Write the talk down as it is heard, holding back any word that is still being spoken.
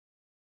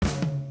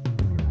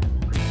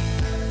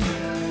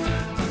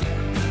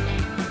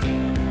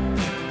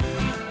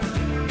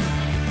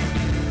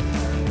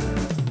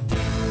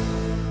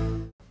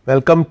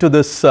Welcome to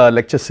this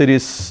lecture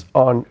series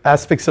on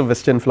aspects of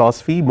Western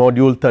philosophy,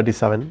 module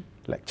 37,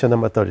 lecture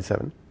number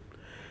 37.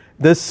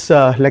 This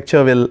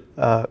lecture will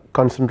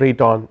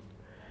concentrate on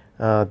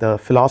the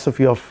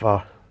philosophy of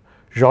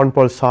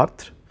Jean-Paul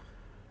Sartre,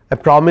 a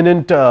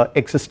prominent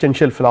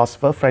existential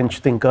philosopher, French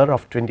thinker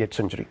of 20th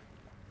century.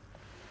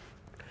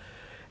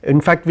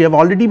 In fact, we have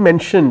already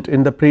mentioned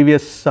in the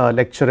previous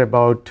lecture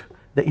about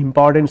the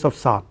importance of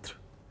Sartre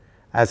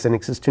as an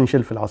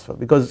existential philosopher,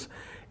 because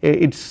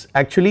it is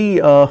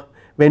actually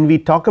when we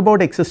talk about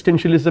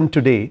existentialism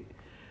today,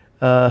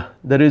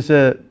 there is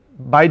a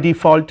by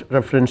default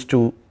reference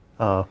to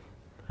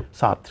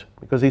Sartre,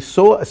 because he is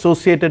so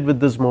associated with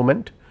this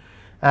moment,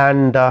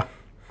 and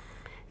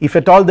if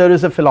at all there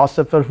is a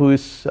philosopher who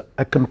is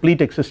a complete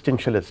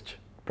existentialist,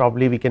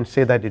 probably we can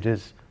say that it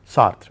is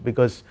Sartre,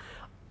 because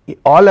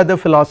all other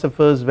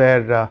philosophers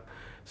were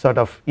sort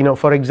of,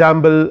 for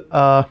example,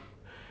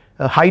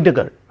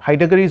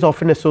 Heidegger is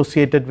often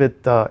associated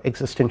with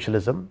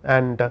existentialism,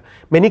 and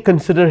many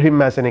consider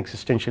him as an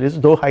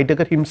existentialist, though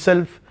Heidegger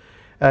himself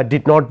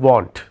did not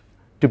want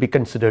to be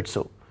considered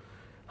so.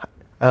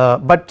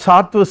 But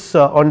Sartre was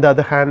on the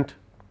other hand,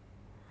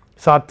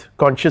 Sartre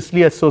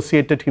consciously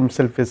associated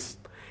himself with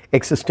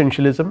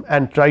existentialism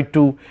and tried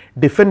to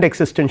defend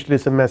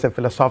existentialism as a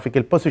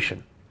philosophical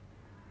position.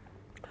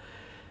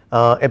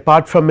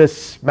 Apart from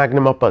his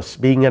magnum opus,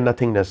 Being and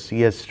Nothingness,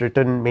 he has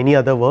written many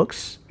other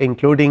works,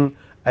 including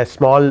a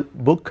small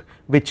book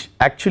which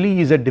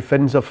actually is a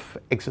defense of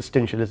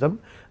existentialism.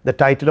 The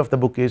title of the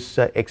book is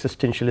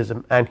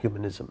Existentialism and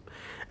Humanism,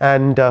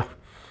 and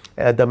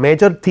the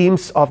major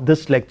themes of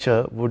this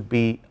lecture would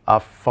be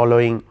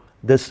following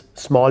this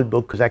small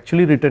book, is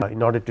actually written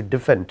in order to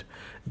defend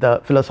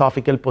the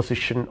philosophical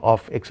position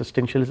of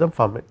existentialism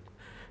from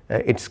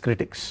its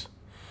critics.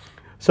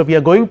 So, we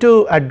are going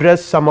to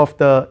address some of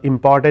the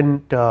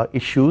important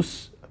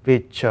issues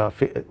which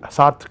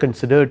Sartre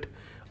considered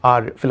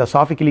are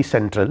philosophically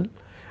central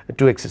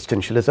to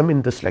existentialism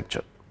in this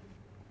lecture.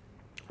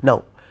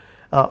 Now,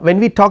 when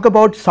we talk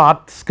about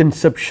Sartre's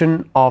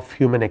conception of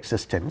human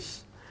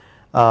existence,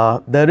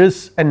 there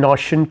is a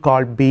notion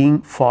called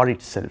being for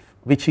itself,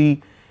 which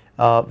he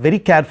very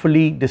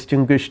carefully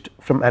distinguished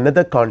from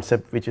another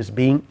concept, which is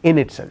being in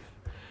itself.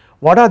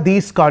 What are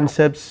these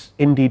concepts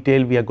in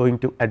detail? We are going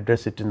to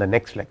address it in the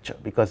next lecture,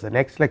 because the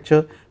next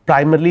lecture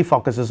primarily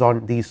focuses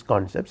on these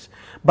concepts,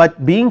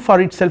 but being for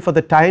itself, for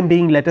the time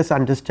being, let us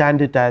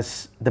understand it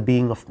as the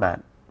being of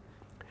man.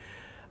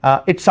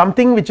 It is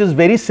something which is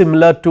very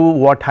similar to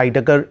what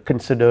Heidegger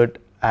considered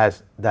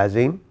as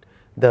Dasein,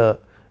 the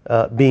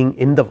being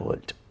in the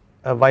world,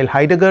 while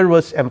Heidegger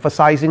was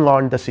emphasizing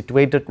on the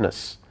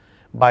situatedness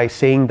by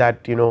saying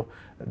that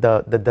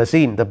the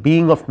Dasein, the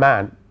being of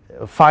man,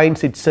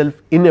 finds itself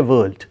in a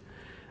world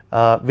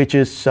which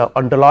is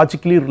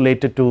ontologically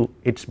related to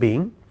its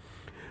being.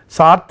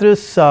 Sartre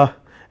is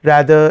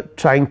rather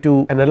trying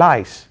to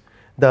analyze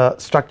the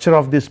structure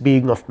of this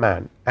being of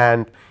man,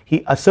 and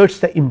he asserts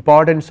the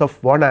importance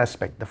of one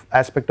aspect, the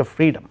aspect of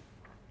freedom,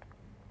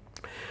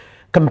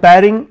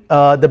 comparing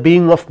the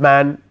being of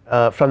man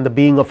from the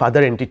being of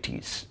other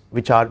entities,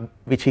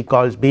 which he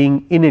calls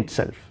being in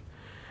itself.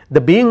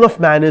 The being of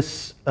man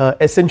is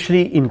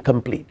essentially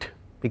incomplete,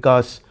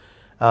 because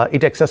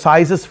it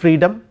exercises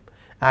freedom,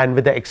 and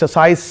with the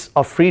exercise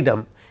of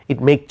freedom it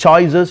makes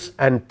choices,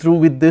 and through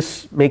with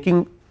this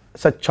making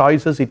such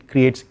choices it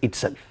creates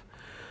itself.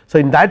 So,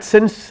 in that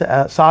sense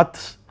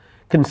Sartre's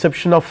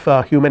conception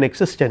of human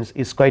existence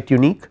is quite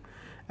unique,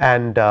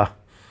 and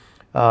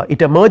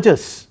it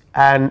emerges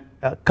and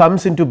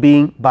comes into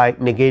being by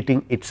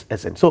negating its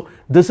essence. So,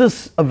 this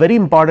is a very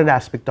important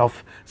aspect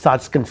of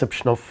Sartre's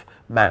conception of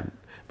man,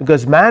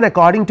 because man,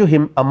 according to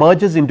him,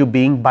 emerges into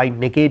being by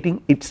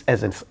negating its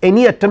essence.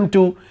 Any attempt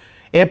to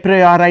a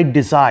priori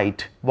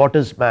decide what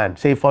is man,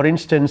 say for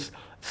instance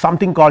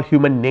something called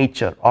human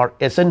nature or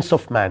essence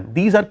of man,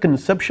 these are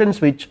conceptions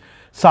which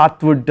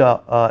Sartre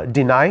would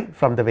deny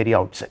from the very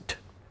outset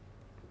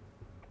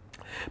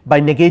by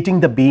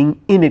negating the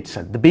being in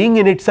itself. The being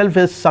in itself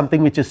is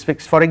something which is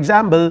fixed. For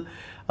example,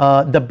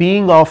 the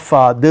being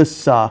of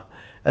this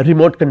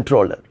remote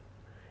controller,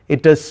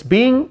 it is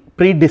being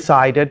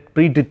pre-decided,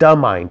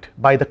 predetermined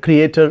by the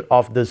creator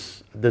of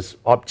this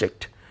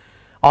object,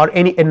 or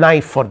a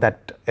knife for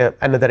that,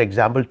 another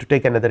example, to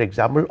take another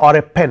example, or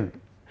a pen.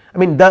 I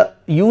mean, the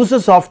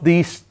uses of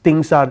these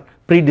things are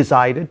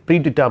pre-decided,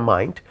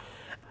 predetermined,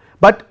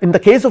 but in the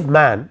case of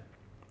man,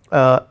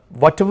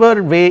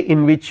 whatever way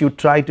in which you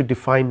try to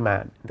define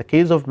man, in the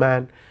case of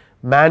man,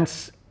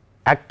 man's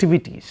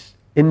activities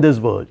in this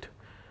world,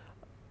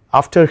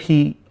 after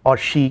he or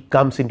she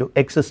comes into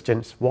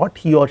existence, what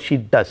he or she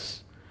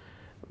does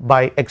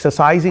by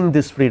exercising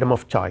this freedom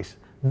of choice,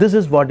 this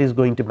is what is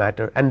going to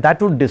matter, and that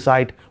would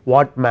decide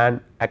what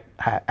man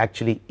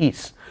actually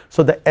is.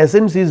 So, the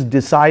essence is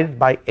decided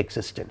by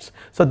existence.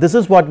 So, this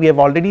is what we have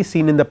already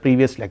seen in the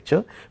previous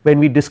lecture when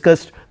we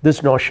discussed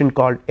this notion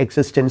called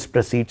existence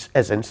precedes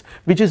essence,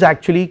 which is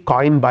actually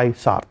coined by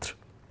Sartre.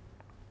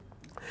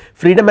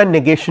 freedom and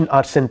negation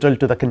are central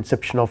to the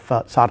conception of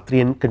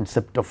Sartrean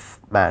concept of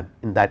man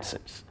in that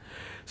sense.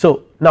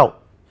 So, now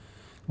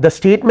the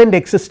statement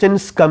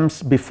existence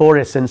comes before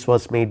essence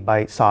was made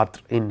by Sartre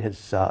in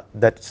his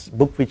that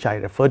book which I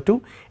referred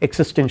to,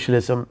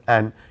 Existentialism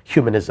and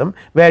Humanism,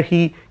 where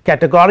he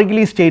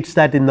categorically states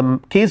that in the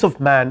case of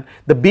man,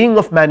 the being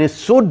of man is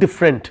so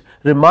different,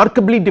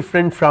 remarkably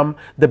different from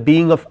the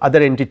being of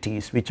other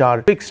entities which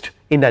are fixed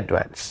in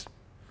advance.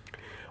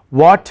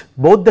 What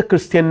both the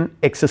Christian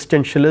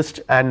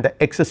existentialist and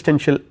the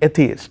existential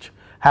atheist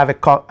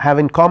have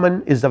in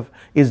common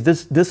is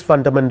this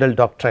fundamental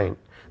doctrine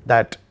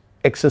that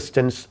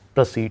existence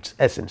precedes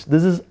essence.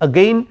 This is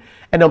again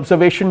an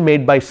observation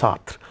made by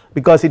Sartre,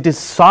 because it is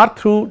Sartre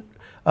who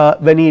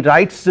when he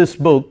writes this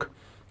book,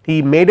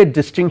 he made a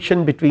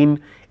distinction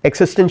between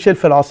existential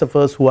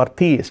philosophers who are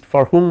theists,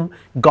 for whom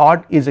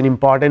God is an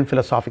important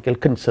philosophical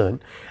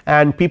concern,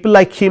 and people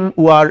like him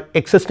who are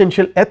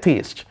existential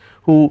atheists,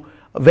 who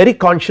very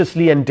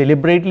consciously and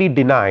deliberately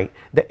deny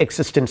the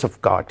existence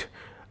of God.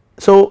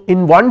 So,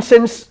 in one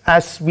sense,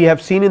 as we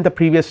have seen in the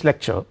previous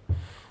lecture,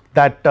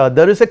 that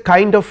there is a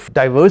kind of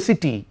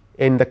diversity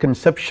in the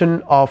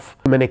conception of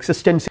human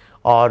existence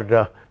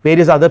or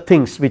various other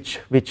things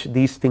which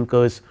these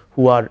thinkers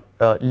who are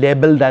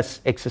labeled as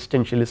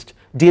existentialists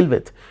deal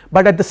with,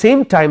 but at the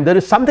same time there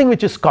is something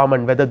which is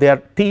common, whether they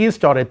are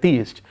theist or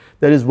atheist.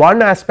 There is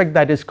one aspect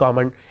that is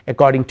common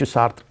according to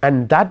Sartre,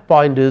 and that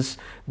point is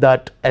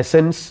that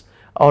essence,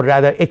 or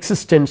rather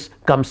existence,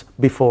 comes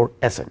before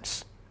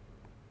essence.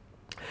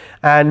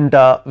 And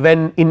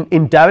when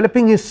in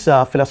developing his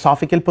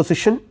philosophical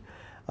position,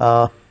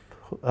 Sartre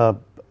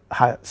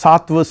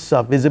was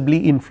visibly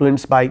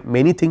influenced by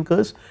many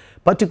thinkers,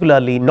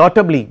 particularly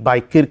notably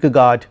by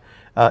Kierkegaard,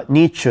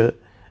 Nietzsche,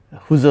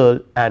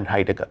 Husserl and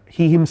Heidegger.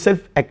 He himself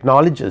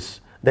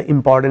acknowledges the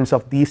importance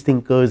of these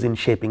thinkers in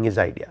shaping his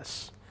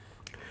ideas.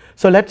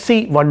 So, let us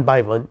see one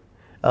by one.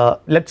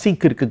 Let us see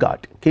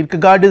Kierkegaard.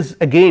 Kierkegaard is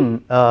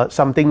again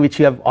something which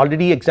we have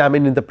already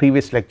examined in the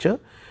previous lecture,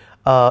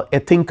 a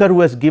thinker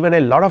who has given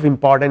a lot of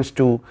importance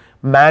to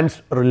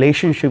man's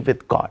relationship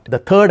with God. The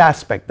third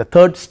aspect, the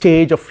third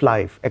stage of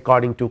life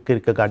according to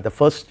Kierkegaard, the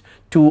first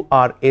two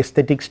are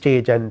aesthetic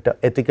stage and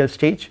ethical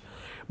stage,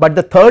 but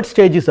the third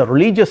stage is a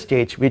religious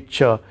stage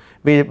which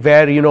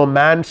where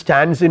man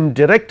stands in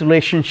direct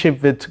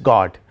relationship with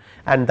God,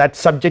 and that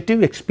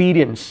subjective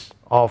experience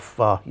of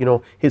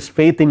his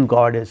faith in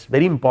God is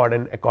very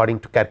important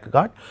according to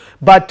Kierkegaard.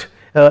 But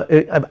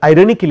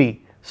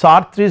ironically,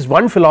 Sartre is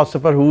one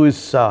philosopher who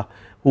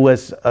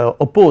has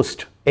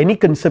opposed any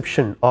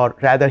conception, or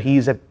rather he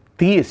is a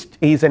theist,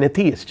 he is an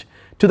atheist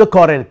to the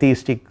core, an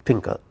atheistic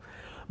thinker,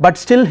 but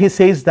still he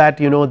says that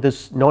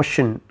this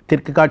notion,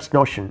 Kierkegaard's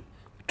notion,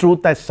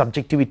 truth as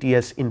subjectivity,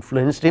 has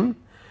influenced him,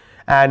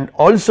 and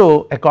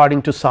also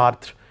according to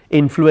Sartre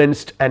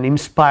influenced and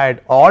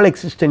inspired all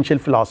existential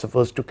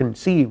philosophers to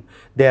conceive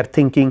their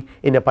thinking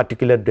in a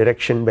particular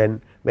direction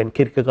when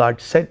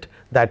Kierkegaard said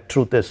that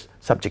truth is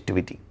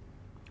subjectivity.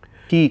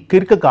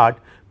 Kierkegaard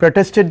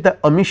protested the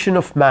omission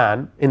of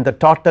man in the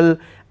total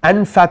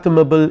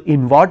unfathomable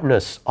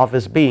inwardness of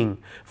his being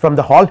from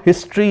the whole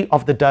history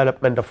of the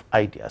development of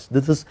ideas.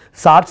 This is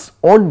Sartre's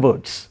own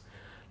words,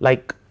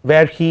 like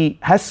where he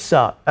has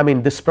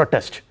this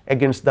protest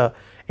against the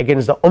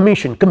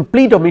omission,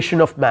 complete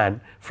omission of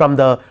man from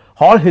the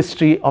whole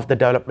history of the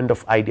development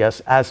of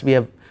ideas, as we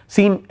have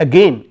seen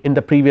again in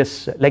the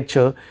previous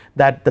lecture,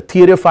 that the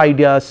theory of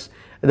ideas,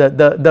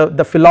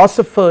 the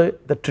philosopher,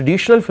 the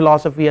traditional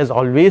philosophy has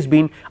always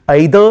been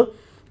either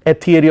a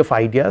theory of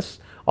ideas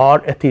or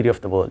a theory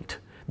of the world.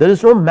 There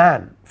is no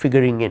man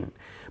figuring in,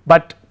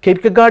 but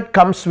Kierkegaard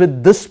comes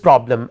with this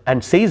problem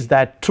and says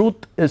that truth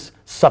is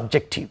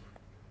subjective.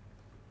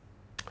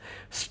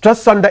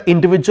 Stress on the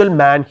individual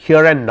man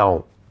here and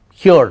now,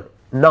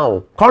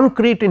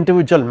 concrete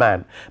individual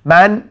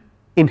man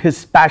in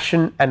his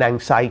passion and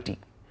anxiety,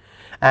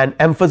 and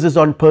emphasis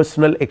on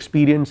personal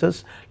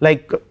experiences,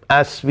 like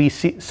as we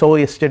saw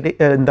yesterday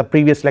in the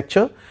previous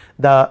lecture,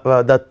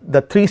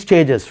 the three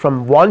stages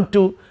from one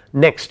to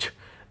next,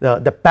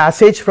 the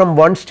passage from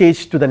one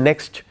stage to the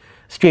next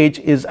stage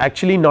is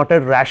actually not a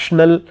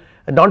rational,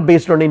 not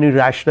based on any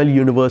rational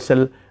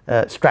universal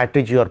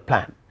strategy or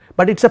plan,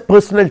 but it is a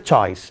personal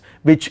choice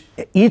which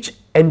each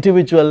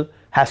individual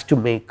has to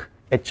make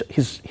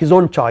his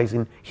own choice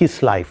in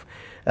his life,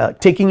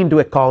 taking into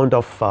account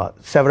of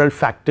several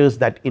factors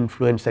that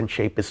influence and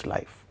shape his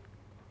life.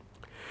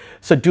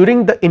 So,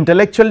 during the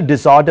intellectual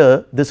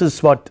disorder, this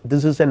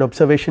is an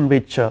observation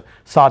which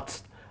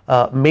Sartre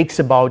makes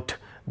about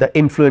the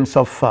influence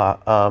of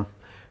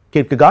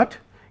Kierkegaard.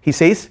 He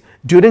says,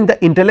 during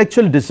the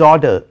intellectual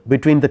disorder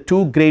between the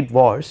two great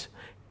wars,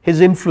 his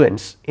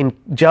influence in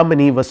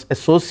Germany was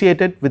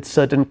associated with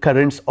certain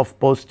currents of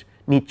post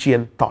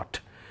Nietzschean thought.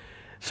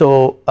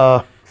 So,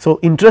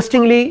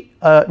 interestingly,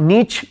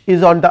 Nietzsche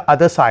is on the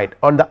other side,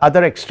 on the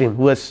other extreme,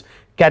 who has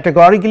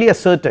categorically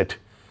asserted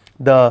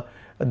the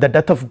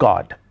death of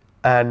God,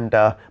 and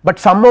but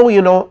somehow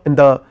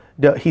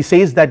in he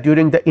says that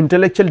during the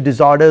intellectual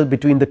disorder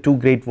between the two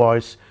great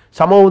wars,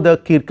 somehow the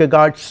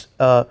Kierkegaard's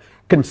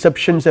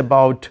conceptions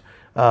about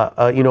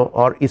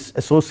or is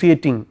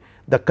associating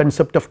the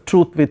concept of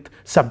truth with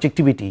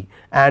subjectivity,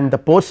 and the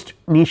post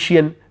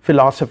Nietzschean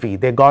philosophy,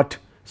 they got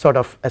sort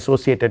of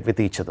associated with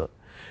each other.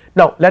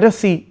 Now let us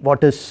see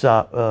what is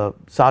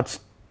Sartre's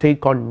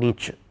take on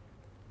Nietzsche.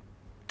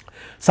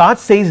 Sartre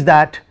says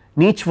that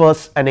Nietzsche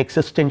was an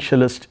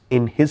existentialist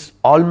in his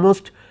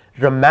almost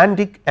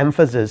romantic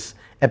emphasis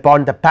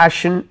upon the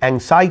passion,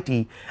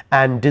 anxiety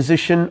and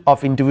decision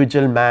of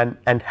individual man,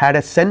 and had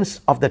a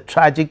sense of the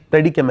tragic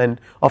predicament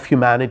of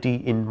humanity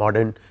in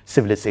modern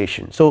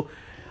civilization. So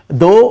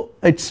though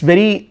it is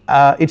very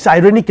it is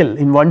ironical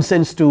in one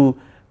sense to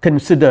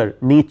consider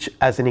Nietzsche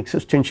as an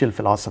existential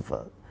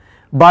philosopher,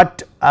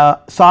 but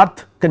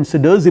Sartre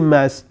considers him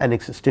as an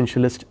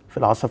existentialist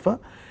philosopher,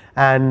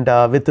 and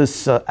with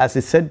this as I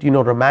said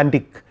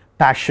romantic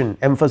passion,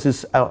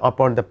 emphasis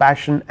upon the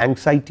passion,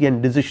 anxiety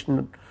and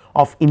decision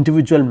of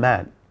individual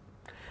man,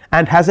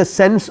 and has a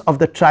sense of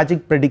the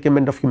tragic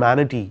predicament of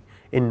humanity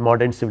in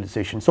modern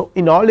civilization. So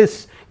in all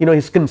his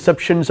his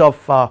conceptions of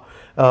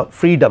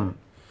freedom,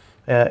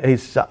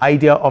 his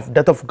idea of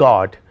death of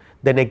God,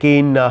 then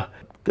again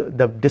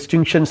the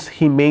distinctions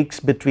he makes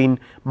between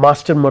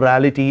master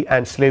morality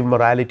and slave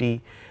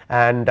morality,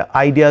 and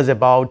ideas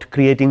about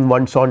creating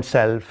one's own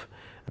self,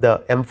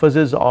 the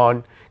emphasis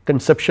on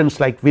conceptions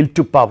like will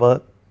to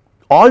power,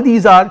 all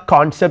these are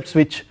concepts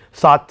which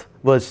Sartre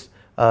was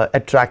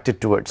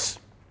attracted towards.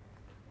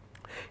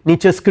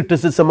 Nietzsche's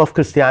criticism of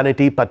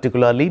Christianity,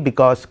 particularly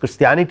because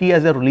Christianity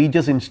as a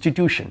religious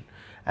institution,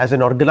 as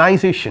an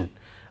organization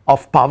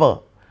of power,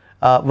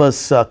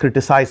 was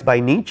criticized by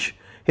Nietzsche.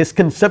 His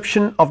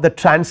conception of the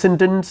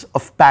transcendence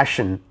of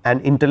passion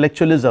and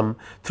intellectualism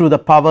through the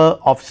power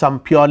of some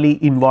purely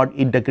inward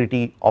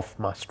integrity of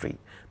mastery.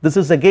 This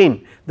is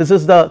again, this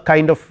is the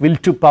kind of will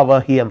to power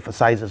he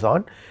emphasizes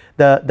on,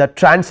 the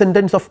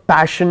transcendence of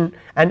passion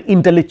and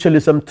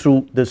intellectualism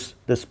through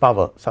this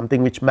power,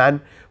 something which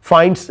man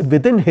finds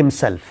within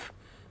himself.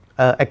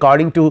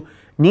 According to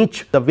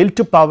Nietzsche, the will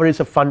to power is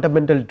a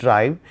fundamental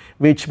drive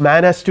which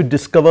man has to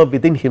discover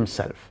within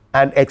himself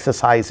and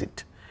exercise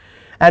it,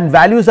 and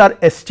values are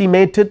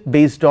estimated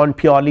based on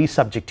purely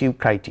subjective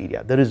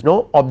criteria. There is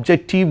no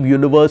objective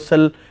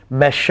universal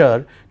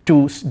measure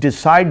to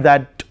decide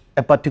that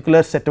a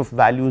particular set of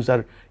values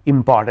are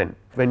important.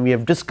 When we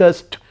have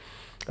discussed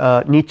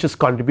Nietzsche's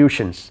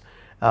contributions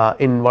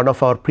in one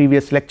of our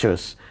previous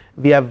lectures,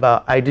 we have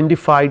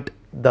identified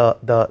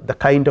the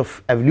kind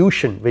of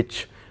evolution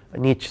which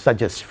Nietzsche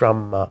suggests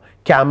from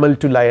camel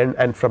to lion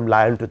and from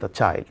lion to the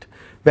child,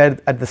 where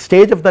at the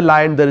stage of the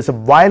lion there is a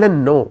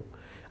violent no,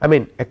 I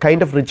mean a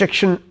kind of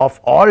rejection of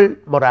all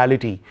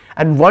morality,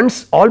 and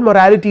once all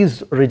morality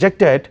is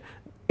rejected,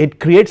 it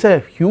creates a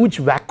huge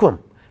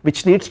vacuum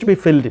which needs to be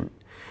filled in,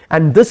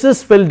 and this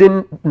is filled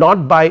in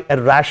not by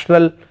a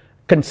rational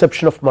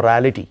conception of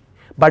morality,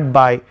 but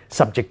by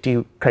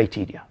subjective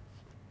criteria.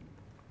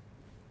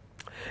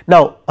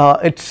 Now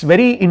it is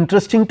very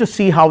interesting to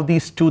see how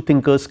these two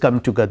thinkers come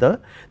together.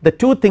 The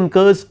two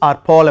thinkers are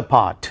pole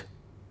apart,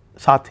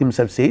 Sartre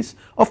himself says,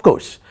 of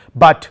course,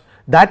 but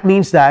that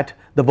means that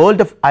the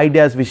world of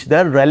ideas which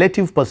their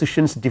relative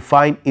positions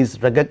define is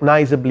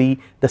recognizably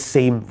the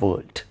same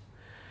world.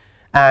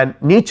 And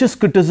Nietzsche's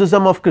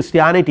criticism of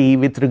Christianity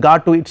with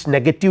regard to its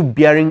negative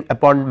bearing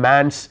upon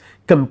man's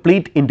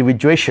complete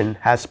individuation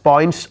has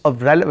points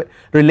of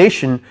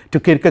relation to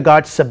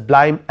Kierkegaard's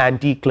sublime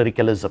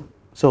anti-clericalism.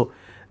 So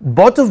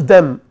both of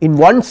them in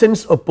one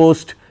sense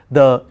opposed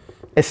the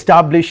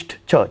established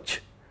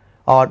church,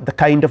 or the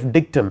kind of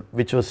dictum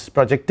which was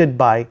projected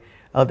by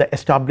the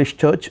established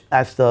church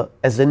as the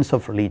essence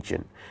of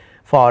religion.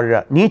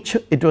 For Nietzsche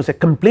it was a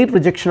complete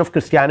rejection of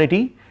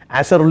Christianity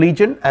as a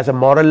religion, as a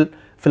moral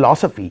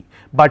philosophy,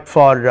 but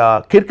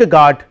for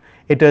Kierkegaard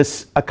it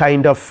is a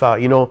kind of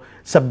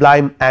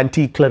sublime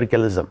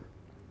anti-clericalism.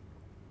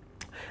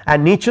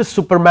 And Nietzsche's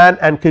Superman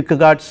and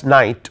Kierkegaard's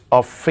Knight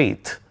of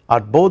Faith are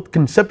both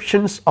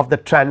conceptions of the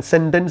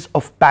transcendence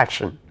of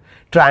passion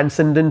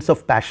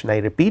I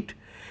repeat,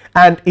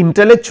 and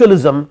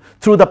intellectualism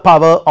through the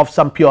power of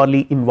some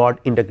purely inward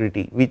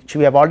integrity, which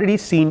we have already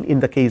seen in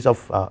the case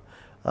of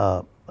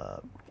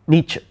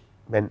Nietzsche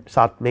when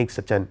Sartre makes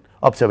such an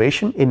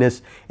observation in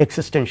his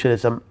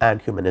Existentialism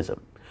and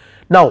Humanism.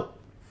 Now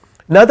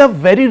another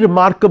very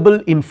remarkable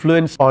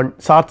influence on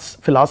Sartre's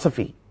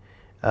philosophy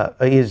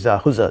is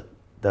Husserl,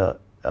 the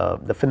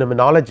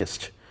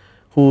phenomenologist,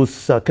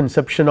 whose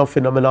conception of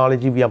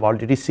phenomenology we have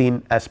already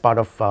seen as part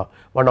of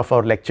one of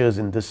our lectures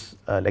in this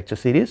lecture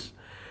series.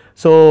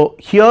 So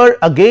here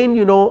again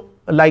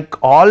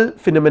like all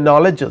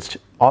phenomenologists,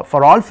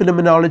 for all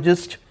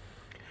phenomenologists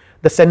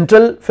the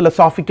central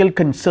philosophical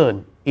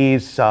concern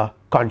is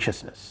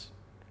consciousness.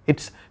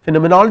 Its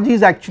phenomenology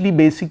is actually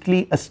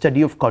basically a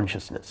study of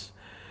consciousness,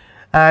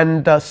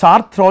 and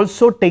Sartre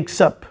also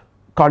takes up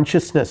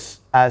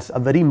consciousness as a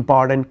very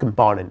important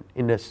component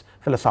in his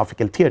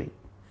philosophical theory.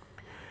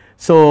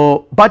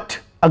 So but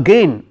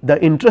again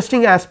the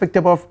interesting aspect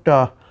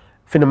about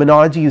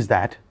phenomenology is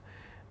that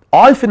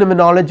all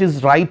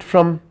phenomenologists write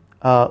from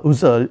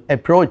Husserl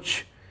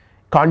approach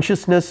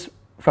consciousness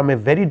from a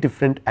very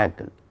different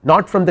angle,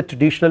 not from the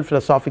traditional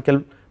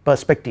philosophical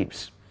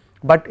perspectives,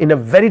 but in a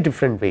very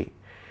different way.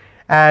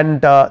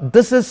 And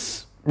this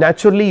is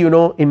naturally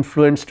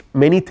influenced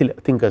many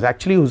thinkers.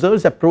 Actually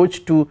Husserl's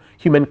approach to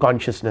human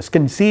consciousness,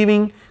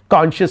 conceiving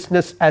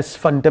consciousness as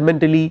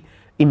fundamentally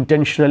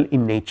intentional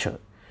in nature.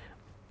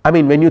 I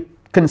mean, when you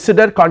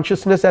consider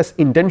consciousness as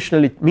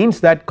intentional, it means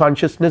that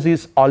consciousness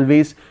is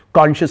always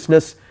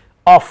consciousness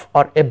of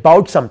or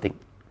about something.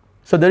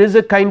 So there is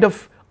a kind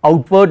of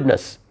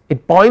outwardness,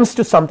 it points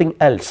to something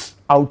else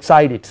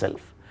outside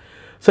itself.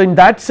 So in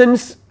that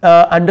sense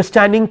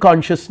understanding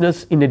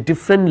consciousness in a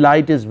different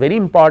light is very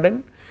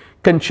important.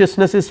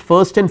 Consciousness is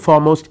first and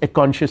foremost a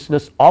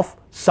consciousness of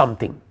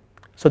something.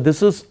 So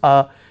this is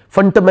a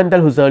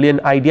fundamental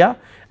Husserlian idea,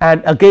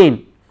 and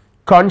again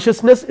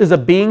consciousness is a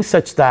being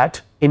such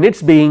that in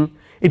its being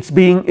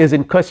is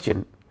in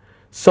question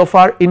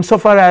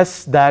insofar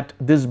as that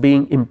this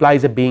being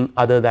implies a being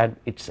other than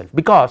itself,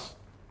 because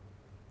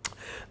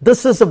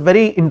this is a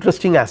very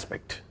interesting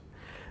aspect.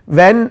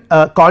 When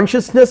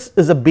consciousness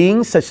is a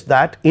being such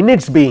that in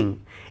its being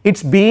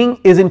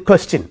is in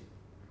question.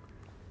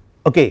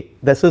 Okay,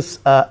 this is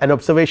an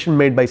observation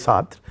made by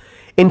Sartre,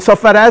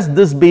 insofar as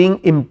this being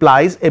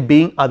implies a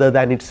being other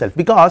than itself,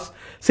 because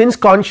since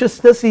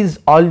consciousness is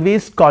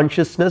always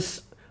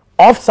consciousness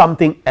of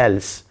something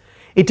else,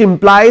 it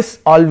implies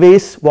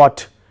always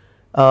what,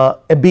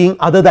 a being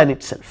other than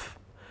itself,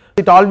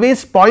 it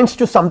always points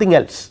to something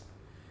else.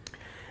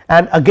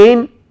 And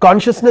again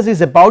consciousness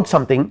is about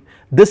something,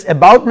 this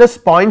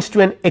aboutness points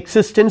to an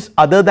existence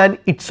other than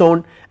its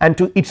own and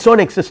to its own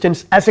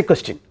existence as a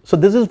question. So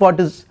this is what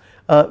is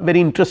a very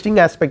interesting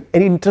aspect,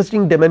 an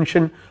interesting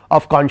dimension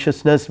of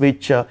consciousness,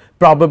 which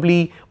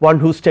probably one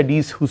who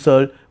studies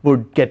Husserl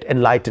would get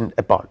enlightened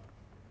upon.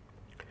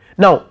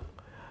 Now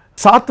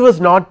Sartre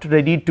was not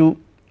ready to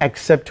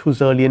accept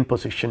Husserlian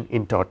position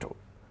in toto.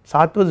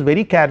 Sartre was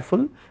very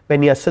careful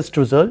when he assessed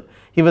Husserl.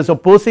 He was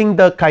opposing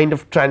the kind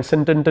of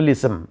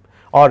transcendentalism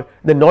or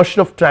the notion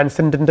of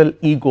transcendental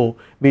ego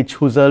which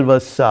Husserl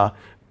was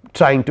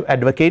trying to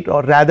advocate,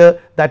 or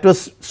rather that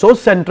was so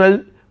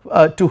central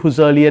to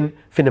Husserlian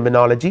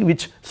phenomenology,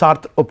 which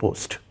Sartre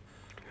opposed.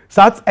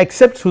 Sartre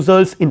accepts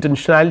Husserl's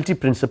intentionality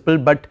principle,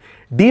 but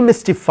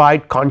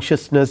demystified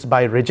consciousness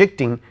by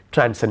rejecting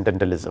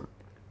transcendentalism.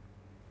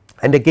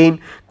 And again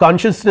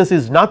consciousness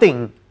is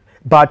nothing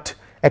but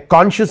a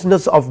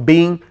consciousness of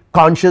being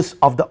conscious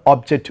of the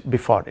object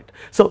before it.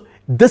 So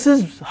this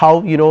is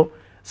how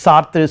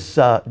Sartre is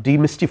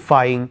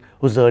demystifying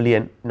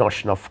Husserlian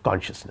notion of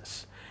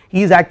consciousness.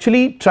 He is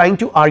actually trying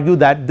to argue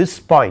that this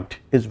point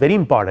is very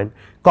important.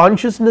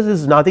 Consciousness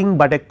is nothing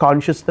but a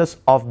consciousness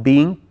of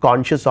being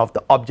conscious of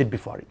the object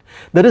before it.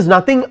 There is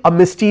nothing, a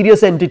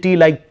mysterious entity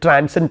like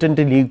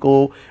transcendental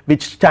ego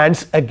which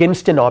stands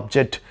against an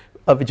object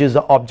which is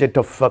the object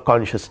of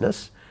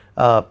consciousness,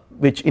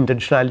 which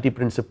intentionality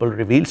principle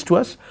reveals to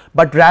us,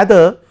 but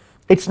rather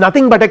it is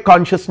nothing but a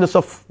consciousness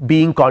of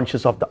being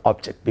conscious of the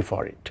object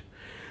before it.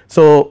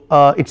 So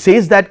it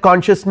says that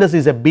consciousness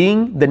is a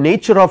being, the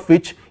nature of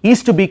which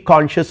is to be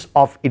conscious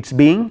of its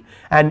being,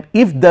 and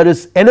if there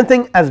is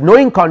anything as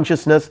knowing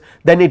consciousness,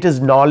 then it is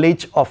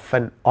knowledge of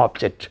an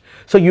object.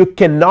 So you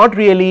cannot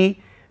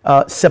really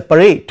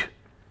separate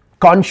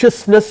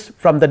consciousness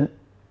from the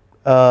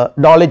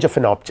knowledge of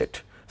an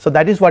object. So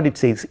that is what it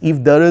says,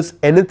 if there is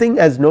anything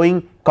as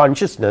knowing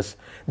consciousness,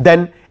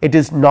 then it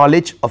is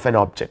knowledge of an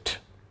object.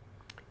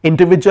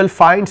 Individual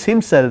finds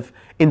himself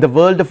in the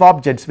world of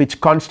objects which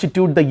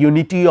constitute the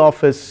unity of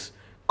his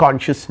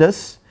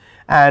consciousness,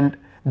 and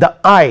the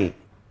I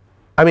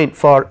mean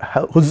for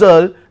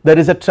Husserl there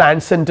is a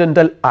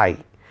transcendental I,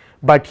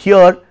 but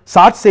here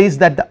Sartre says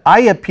that the I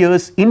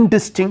appears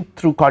indistinct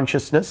through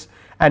consciousness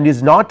and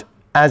is not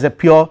as a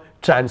pure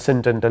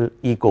transcendental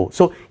ego.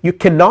 So you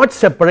cannot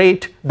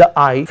separate the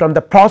I from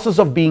the process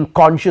of being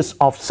conscious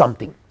of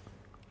something.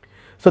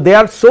 So they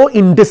are so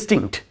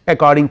indistinct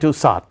according to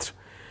Sartre,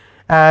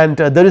 and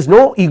there is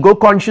no ego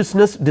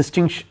consciousness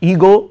distinction,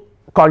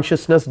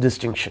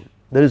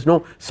 there is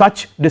no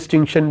such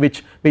distinction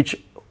which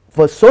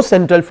was so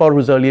central for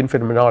Husserlian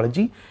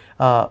phenomenology.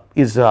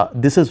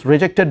 This is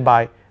rejected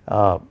by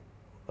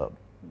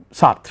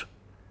Sartre.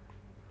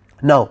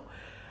 Now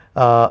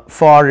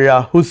for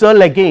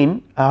Husserl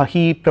again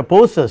he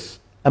proposes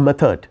a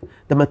method.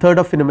 The method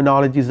of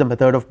phenomenology is the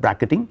method of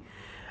bracketing,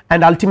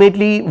 and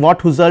ultimately what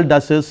Husserl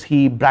does is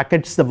he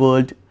brackets the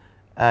world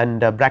and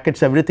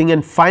brackets everything,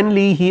 and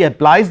finally he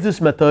applies this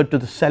method to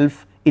the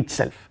self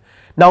itself.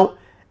 Now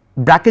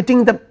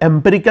bracketing the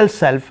empirical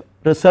self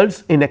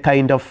results in a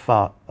kind of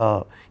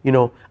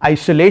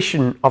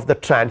isolation of the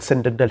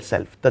transcendental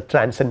self, the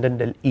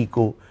transcendental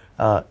ego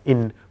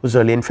in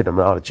Husserlian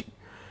phenomenology.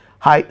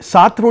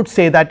 Sartre would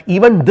say that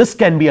even this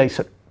can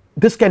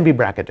be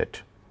bracketed,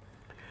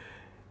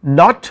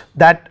 not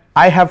that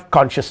I have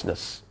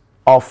consciousness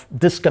of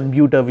this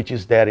computer which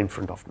is there in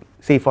front of me.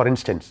 Say for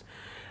instance,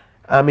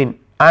 I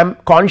am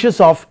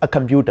conscious of a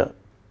computer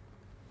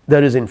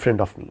there is in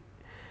front of me.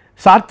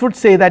 Sartre would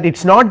say that it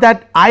is not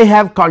that I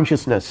have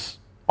consciousness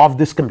of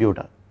this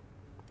computer,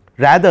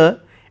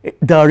 rather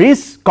there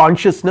is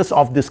consciousness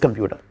of this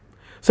computer.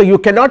 So, you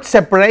cannot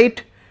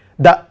separate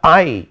the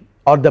I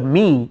or the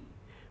me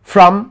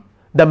from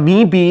the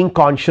me being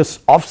conscious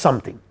of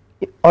something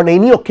on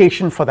any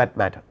occasion for that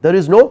matter. There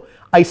is no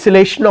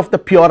isolation of the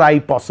pure I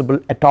possible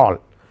at all.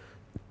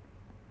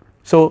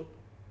 So,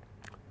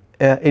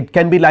 it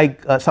can be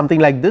like something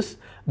like this.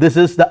 This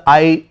is the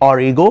I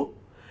or ego,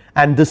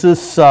 and this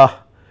is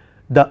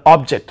the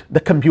object, the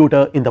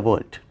computer in the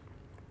world.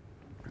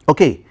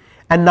 Okay.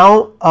 And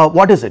now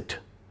what is it?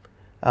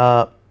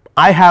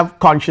 I have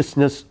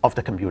consciousness of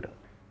the computer.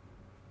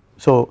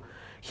 So,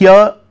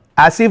 here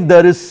as if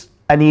there is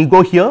an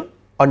ego here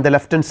on the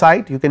left hand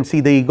side, you can see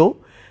the ego,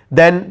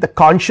 then the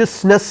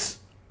consciousness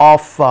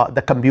of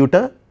the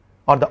computer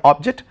or the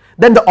object,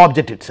 then the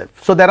object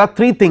itself. So, there are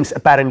three things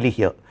apparently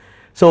here.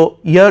 So,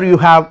 here you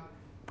have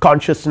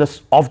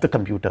consciousness of the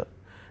computer,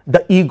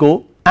 the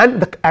ego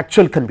and the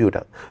actual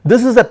computer.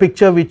 This is a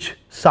picture which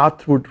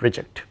Sartre would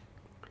reject.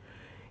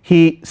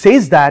 He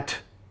says that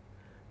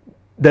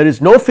there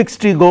is no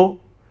fixed ego,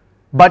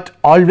 but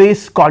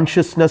always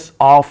consciousness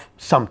of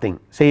something,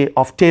 say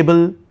of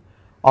table,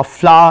 of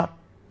flower,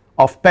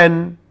 of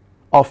pen,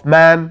 of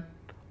man,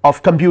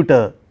 of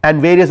computer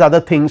and various other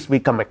things we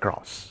come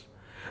across.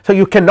 So,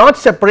 you cannot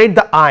separate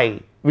the I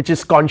which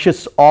is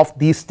conscious of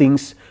these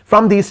things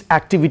from these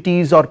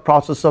activities or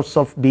processes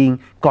of being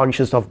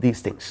conscious of these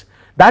things,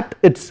 that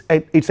it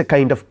is a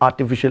kind of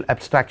artificial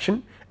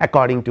abstraction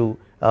according to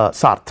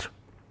Sartre.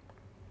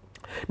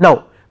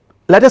 Now,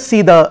 let us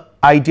see the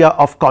idea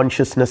of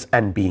consciousness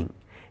and being.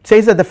 It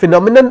says that the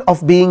phenomenon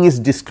of being is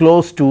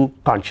disclosed to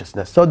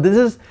consciousness. So,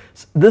 this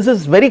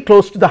is very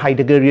close to the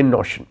Heideggerian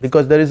notion,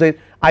 because there is a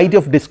idea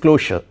of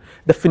disclosure.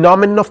 The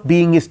phenomenon of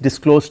being is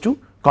disclosed to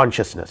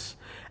consciousness,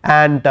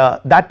 and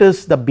that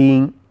is the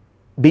being.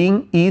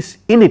 Being is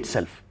in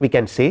itself, we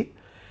can say,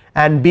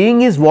 and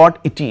being is what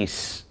it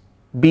is.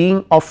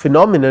 Being of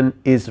phenomenon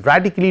is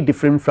radically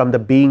different from the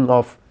being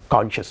of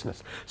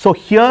consciousness. So,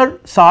 here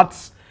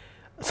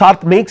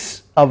Sartre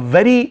makes a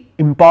very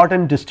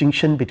important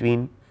distinction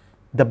between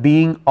the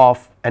being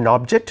of an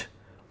object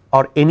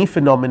or any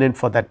phenomenon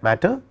for that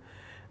matter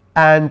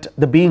and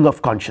the being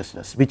of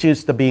consciousness, which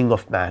is the being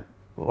of man,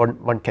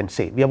 one can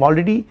say. We have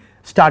already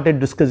started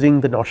discussing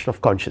the notion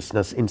of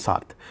consciousness in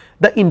Sartre,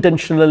 the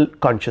intentional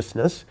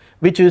consciousness,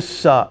 which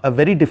is a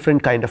very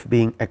different kind of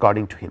being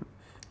according to him.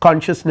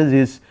 Consciousness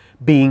is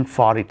being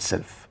for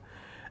itself,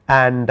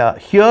 and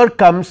here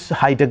comes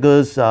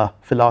Heidegger's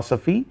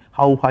philosophy,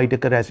 how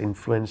Heidegger has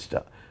influenced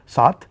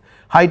Sartre.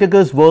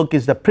 Heidegger's work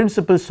is the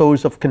principal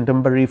source of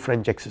contemporary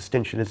French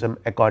existentialism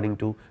according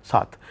to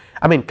Sartre.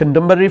 I mean,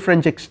 contemporary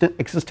French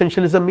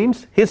existentialism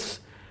means his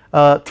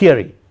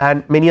theory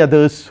and many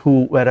others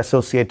who were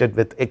associated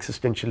with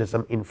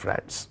existentialism in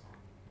France.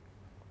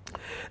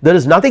 There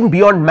is nothing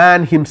beyond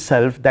man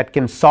himself that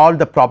can solve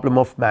the problem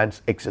of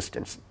man's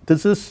existence.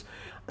 This is,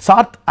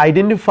 Sartre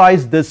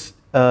identifies this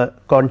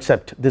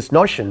concept, this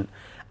notion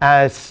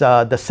as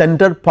the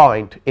center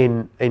point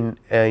in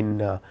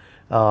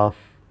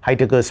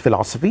Heidegger's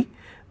philosophy,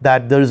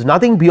 that there is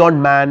nothing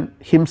beyond man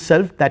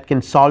himself that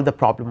can solve the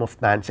problem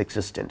of man's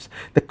existence.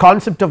 The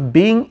concept of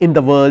being in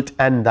the world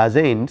and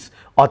Dasein's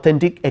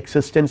authentic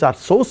existence are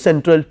so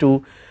central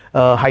to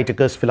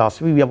Heidegger's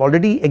philosophy. We have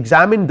already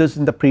examined this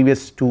in the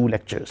previous two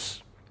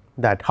lectures,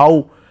 that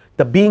how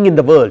the being in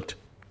the world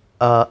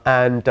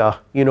and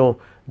you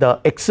know, the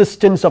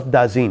existence of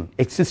Dasein,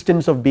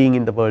 existence of being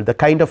in the world, the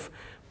kind of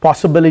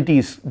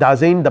possibilities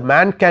Dasein, the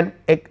man can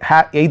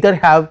either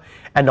have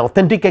an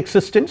authentic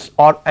existence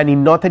or an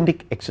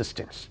inauthentic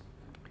existence.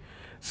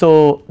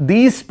 So,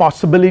 these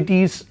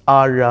possibilities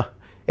are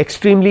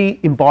extremely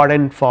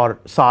important for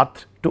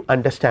Sartre to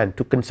understand,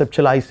 to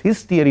conceptualize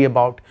his theory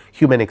about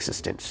human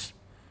existence.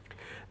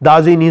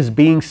 Dasein is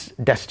being's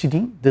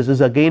destiny. This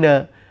is again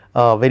a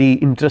very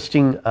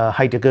interesting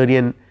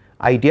Heideggerian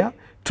idea.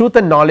 Truth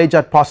and knowledge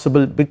are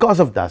possible because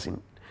of Dasein,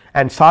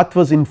 and Sartre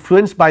was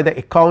influenced by the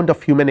account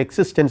of human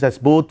existence as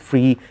both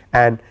free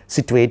and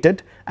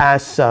situated,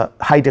 as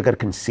Heidegger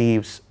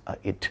conceives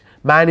it.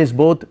 Man is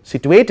both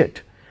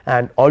situated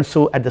and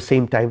also at the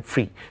same time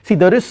free. See,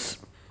 there is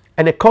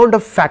an account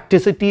of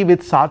facticity which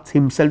Sartre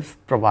himself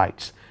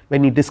provides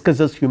when he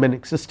discusses human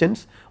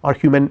existence or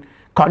human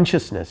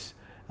consciousness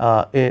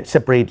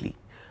separately.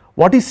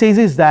 What he says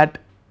is that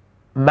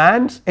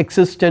man's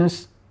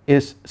existence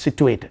is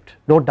situated,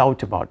 no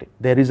doubt about it.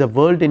 There is a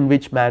world in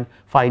which man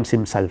finds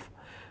himself,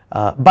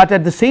 but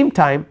at the same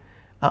time,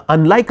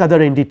 unlike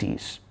other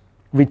entities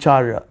which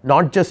are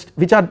not just,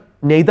 which are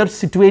neither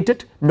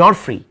situated nor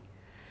free.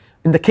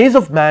 In the case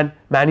of man,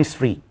 man is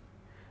free,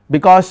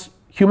 because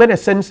human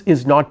essence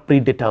is not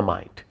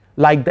predetermined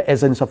like the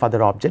essence of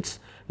other objects,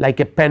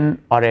 like a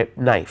pen or a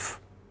knife.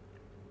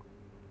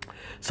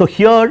 So,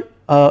 here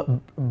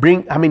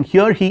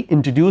here he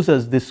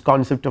introduces this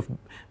concept of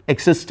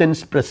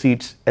existence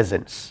precedes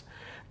essence,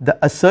 the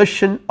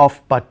assertion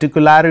of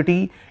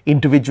particularity,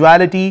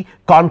 individuality,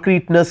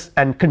 concreteness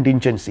and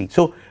contingency.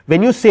 So,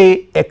 when you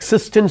say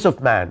existence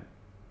of man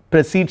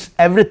precedes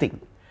everything,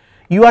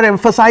 you are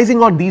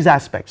emphasizing on these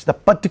aspects, the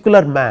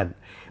particular man,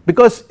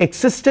 because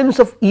existence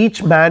of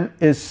each man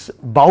is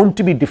bound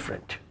to be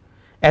different.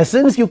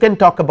 Essence you can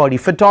talk about,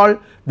 if at all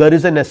there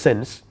is an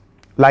essence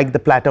like the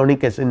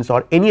Platonic essence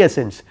or any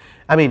essence.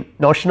 I mean,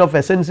 notion of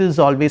essence is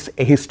always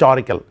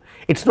ahistorical,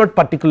 it is not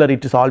particular,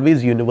 it is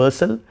always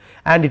universal,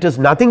 and it has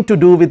nothing to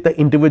do with the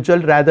individual,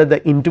 rather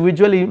the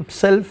individual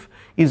himself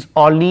is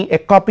only a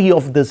copy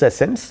of this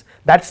essence.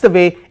 That is the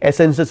way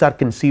essences are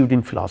conceived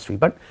in philosophy.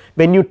 But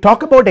when you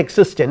talk about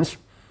existence,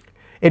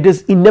 it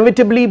is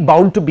inevitably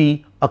bound to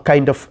be a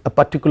kind of a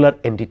particular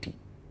entity,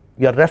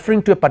 you are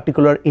referring to a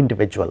particular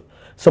individual.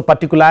 So,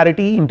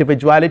 particularity,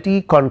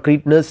 individuality,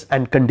 concreteness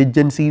and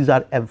contingencies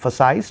are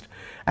emphasized,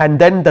 and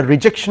then the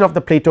rejection of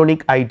the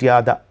Platonic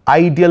idea, the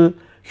ideal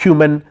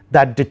human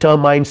that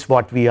determines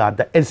what we are,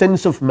 the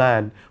essence of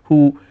man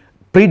who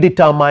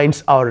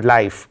predetermines our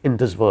life in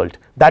this world,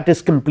 that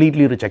is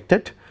completely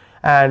rejected.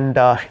 And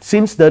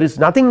since there is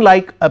nothing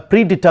like a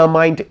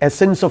predetermined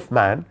essence of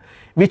man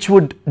which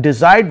would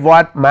decide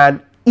what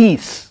man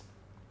is,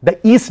 the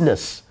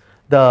isness,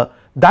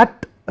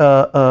 that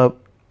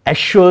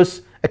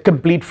assures a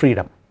complete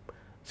freedom.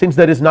 Since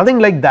there is nothing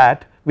like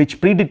that which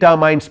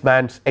predetermines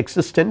man's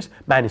existence,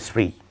 man is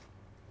free.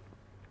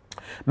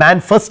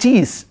 Man first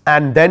is,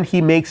 and then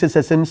he makes his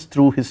essence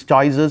through his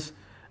choices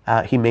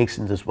he makes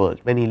in this world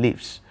when he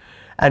lives.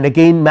 And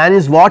again, man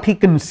is what he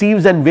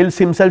conceives and wills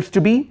himself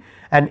to be,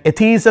 and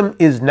atheism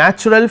is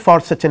natural for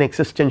such an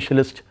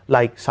existentialist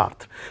like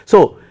Sartre.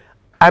 So,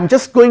 I am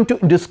just going to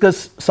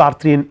discuss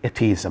Sartrean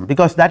atheism,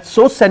 because that is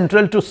so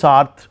central to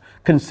Sartre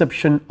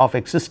conception of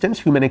existence,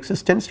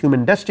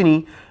 human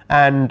destiny,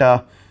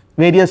 and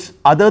various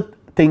other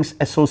things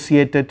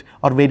associated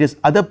or various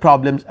other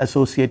problems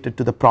associated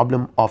to the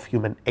problem of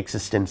human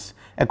existence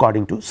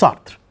according to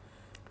Sartre.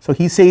 So,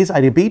 he says, I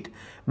repeat,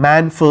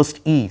 man first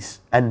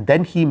is, and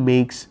then he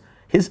makes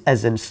his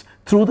essence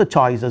through the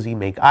choices he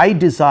makes. I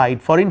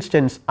decide, for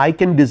instance, I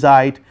can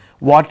decide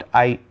what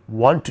I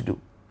want to do,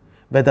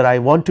 whether I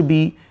want to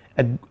be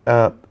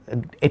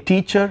a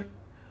teacher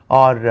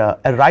or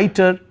a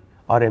writer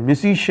or a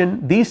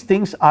musician. These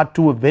things are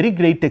to a very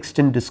great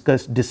extent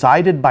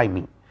decided by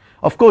me.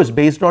 Of course,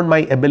 based on my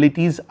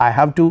abilities I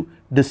have to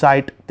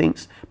decide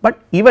things, but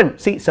even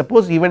see,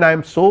 suppose even I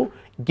am so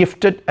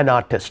gifted an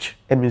artist,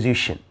 a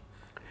musician,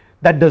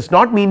 that does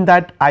not mean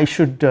that I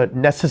should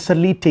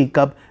necessarily take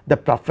up the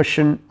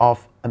profession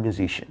of a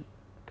musician.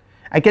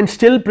 I can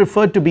still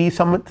prefer to be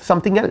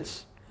something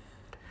else.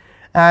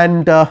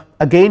 And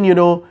again, you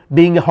know,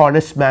 being a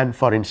honest man,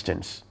 for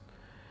instance,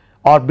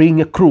 or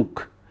being a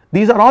crook,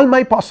 these are all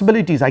my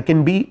possibilities. I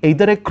can be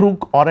either a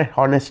crook or a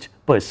honest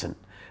person.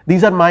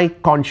 These are my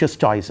conscious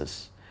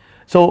choices.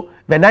 So,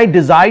 when I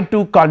decide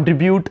to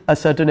contribute a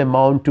certain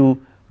amount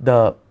to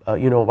the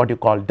you know, what you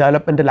call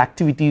developmental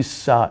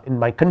activities in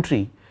my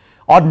country,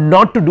 or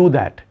not to do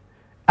that,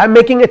 I am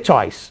making a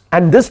choice,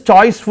 and this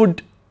choice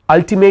would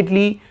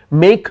ultimately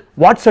make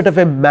what sort of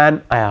a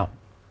man I am.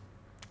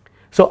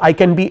 So, I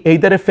can be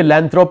either a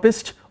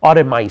philanthropist or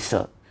a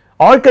miser.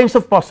 All kinds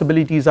of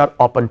possibilities are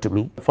open to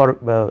me. For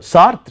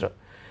Sartre,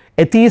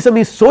 atheism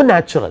is so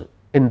natural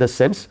in this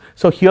sense.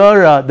 So,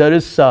 here there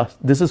is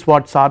this is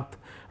what Sartre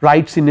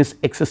writes in his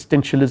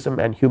Existentialism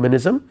and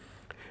Humanism,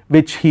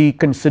 which he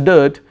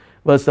considered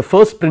was the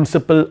first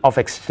principle of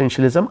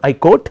existentialism. I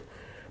quote,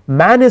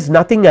 "Man is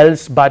nothing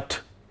else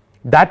but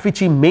that which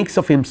he makes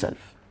of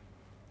himself."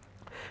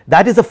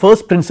 That is the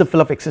first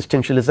principle of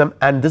existentialism,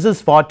 and this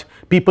is what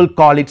people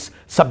call its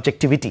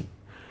subjectivity,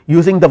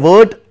 using the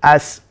word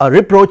as a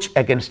reproach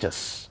against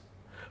us,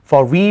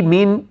 for we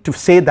mean to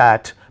say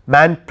that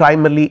man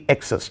primarily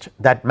exists,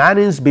 that man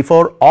is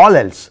before all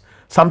else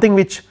something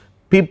which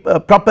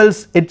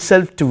propels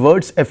itself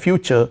towards a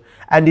future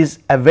and is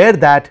aware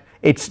that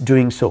it is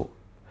doing so.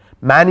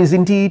 Man is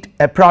indeed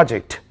a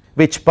project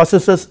which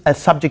possesses a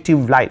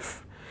subjective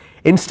life.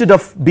 Instead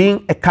of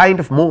being a kind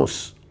of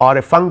moss or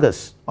a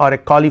fungus or a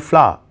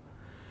cauliflower,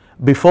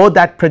 before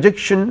that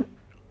projection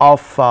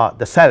of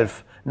the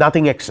self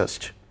nothing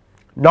exists,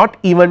 not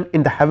even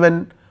in the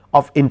heaven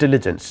of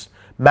intelligence.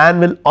 Man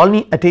will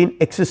only attain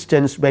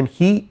existence when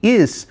he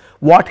is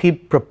what he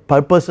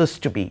purposes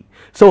to be.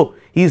 So,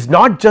 he is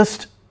not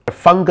just a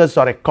fungus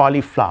or a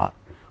cauliflower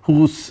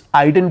whose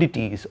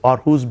identities or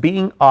whose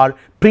being are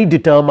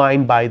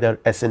predetermined by their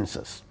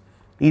essences.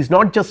 He is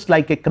not just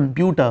like a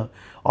computer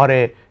or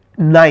a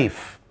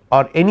knife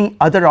or any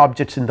other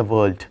objects in the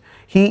world.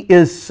 He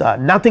is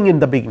nothing in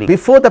the beginning.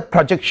 Before the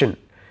projection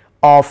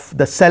of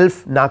the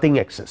self nothing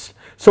exists.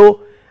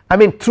 So, I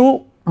mean,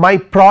 through my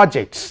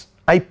projects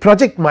I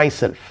project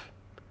myself,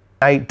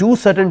 I do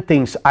certain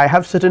things, I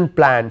have certain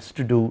plans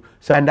to do,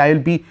 so, and I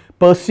will be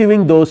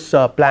pursuing those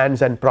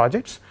plans and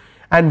projects,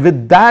 and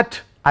with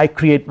that I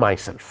create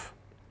myself.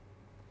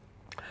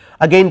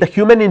 Again, the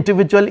human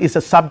individual is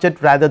a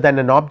subject rather than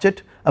an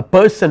object, a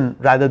person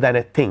rather than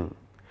a thing.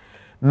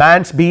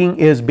 man's being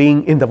is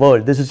being in the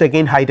world. This is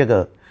again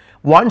Heidegger.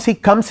 Once he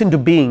comes into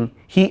being,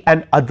 he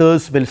and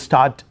others will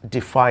start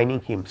defining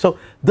him. So,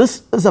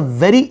 this is a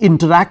very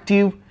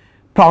interactive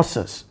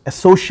process, a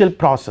social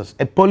process,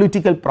 a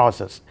political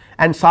process,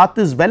 and Sartre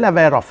is well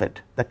aware of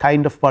it, the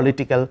kind of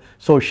political,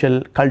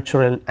 social,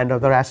 cultural and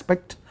other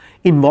aspects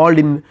involved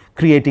in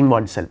creating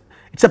oneself.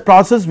 It is a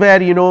process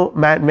where, you know,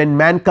 when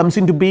man comes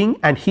into being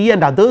and he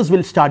and others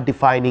will start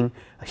defining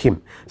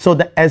him. So,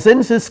 the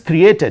essence is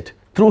created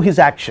through his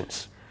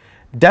actions.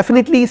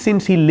 Definitely,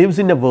 since he lives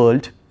in a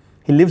world,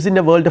 he lives in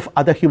a world of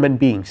other human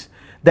beings,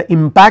 the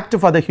impact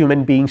of other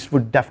human beings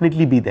would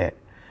definitely be there,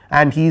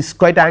 and he is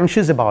quite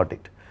anxious about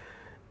it.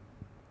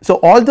 So,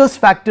 all those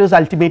factors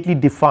ultimately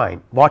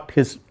define what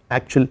his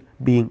actual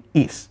being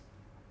is.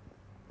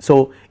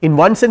 So, in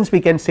one sense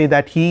we can say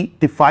that he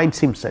defines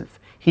himself,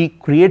 he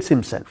creates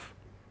himself.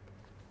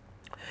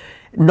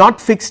 Not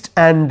fixed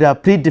and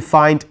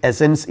predefined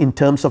essence in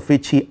terms of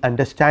which he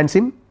understands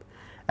him,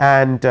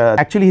 and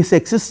actually his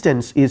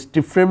existence is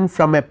different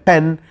from a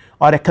pen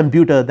or a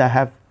computer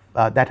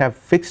that have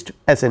fixed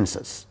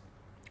essences.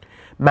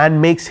 Man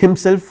makes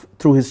himself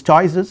through his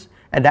choices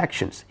and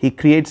actions, he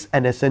creates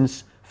an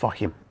essence for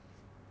him.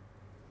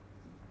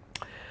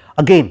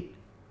 Again,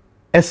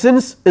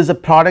 essence is a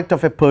product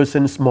of a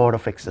person's mode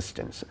of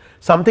existence,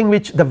 something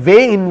which the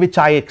way in which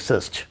I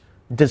exist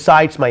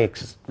decides my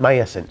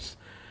essence.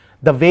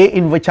 The way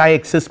in which I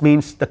exist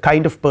means the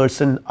kind of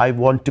person I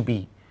want to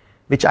be,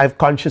 which I have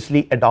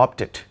consciously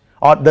adopted,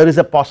 or there is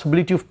a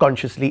possibility of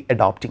consciously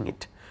adopting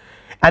it.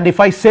 And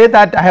if I say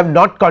that I have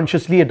not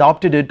consciously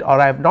adopted it,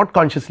 or I have not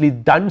consciously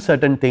done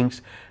certain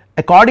things,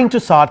 according to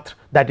Sartre,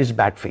 that is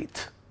bad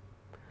faith.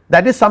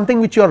 That is something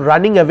which you are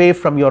running away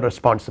from your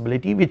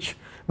responsibility, which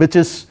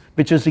is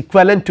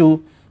equivalent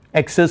to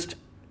exist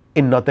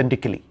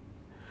inauthentically.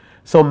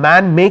 So,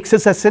 man makes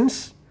his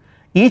essence,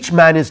 each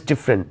man is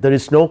different, there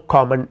is no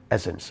common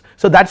essence.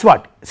 So, that is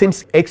what,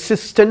 since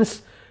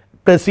existence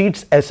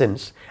precedes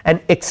essence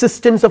and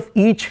existence of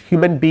each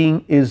human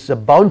being is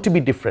bound to be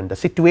different, the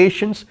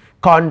situations,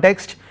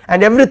 context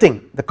and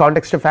everything, the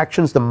context of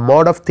actions, the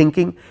mode of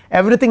thinking,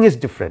 everything is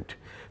different.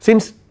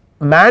 Since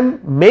man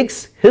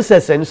makes his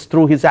essence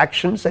through his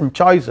actions and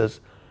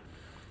choices,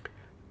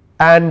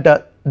 and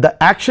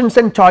the actions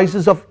and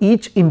choices of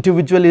each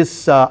individual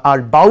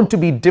are bound to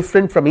be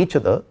different from each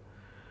other.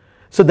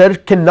 So, there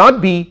cannot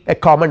be a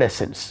common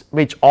essence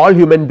which all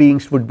human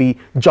beings would be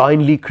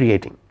jointly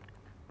creating.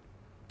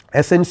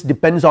 Essence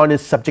depends on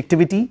its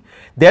subjectivity,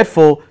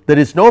 therefore, there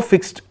is no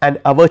fixed and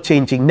ever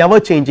changing, never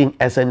changing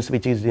essence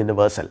which is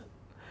universal.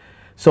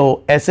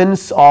 So,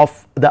 essence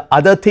of the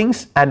other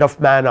things and of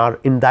man are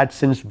in that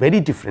sense very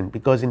different,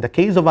 because in the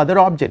case of other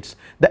objects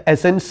the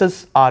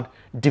essences are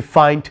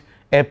defined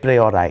a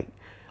priori.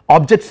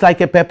 Objects like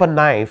a paper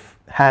knife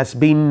has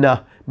been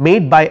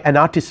made by an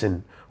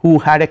artisan who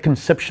had a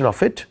conception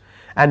of it,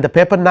 and the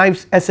paper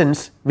knife's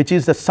essence, which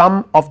is the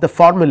sum of the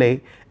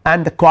formulae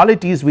and the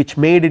qualities which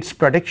made its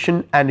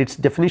production and its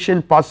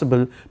definition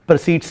possible,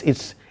 precedes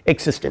its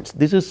existence.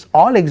 This is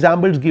all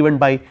examples given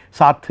by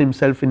Sartre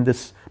himself in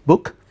this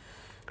book.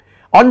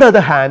 On the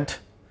other hand,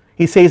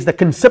 he says the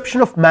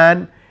conception of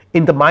man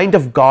in the mind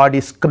of God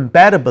is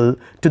comparable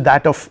to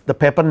that of the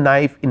paper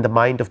knife in the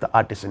mind of the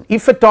artisan,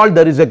 if at all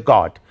there is a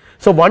God.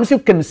 So, once you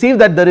conceive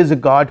that there is a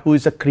God who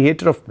is a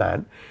creator of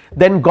man,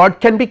 then God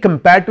can be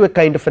compared to a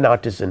kind of an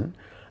artisan.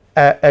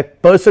 A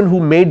person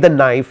who made the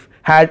knife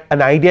had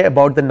an idea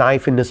about the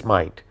knife in his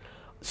mind.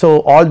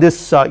 So, all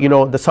this you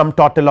know, the sum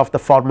total of the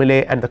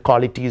formulae and the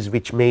qualities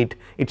which made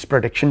its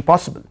production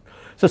possible.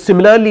 So,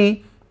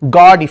 similarly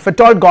God, if at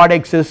all God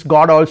exists,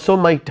 God also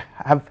might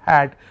have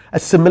had a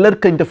similar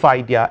kind of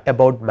idea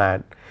about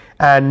man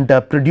and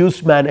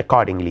produced man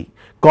accordingly.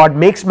 God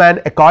makes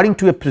man according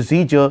to a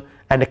procedure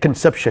and a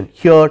conception.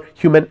 Here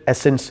human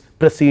essence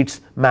precedes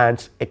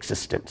man's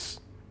existence.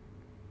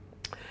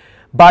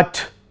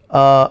 But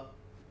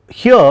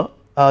here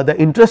the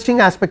interesting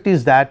aspect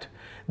is that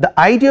the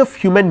idea of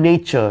human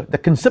nature, the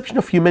conception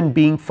of human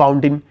being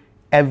found in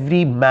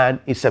every man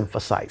is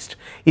emphasized.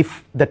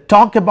 If the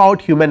talk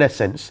about human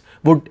essence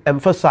would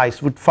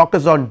emphasize, would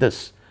focus on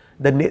this,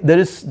 then there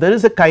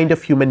is a kind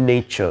of human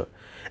nature,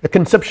 a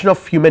conception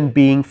of human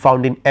being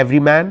found in every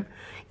man.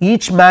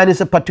 Each man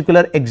is a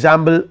particular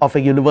example of a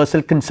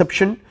universal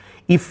conception.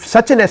 If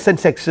such an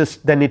essence exists,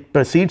 then it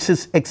precedes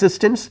his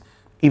existence.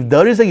 If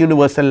there is a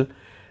universal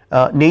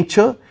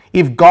nature,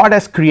 if God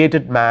has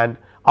created man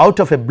out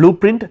of a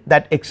blueprint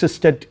that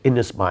existed in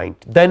his mind,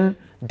 then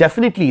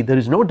definitely there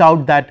is no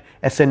doubt that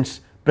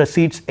essence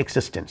precedes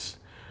existence,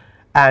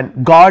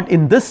 and God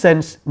in this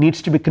sense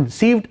needs to be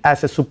conceived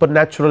as a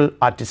supernatural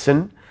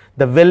artisan.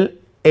 The will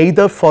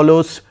either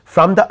follows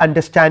from the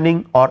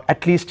understanding or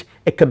at least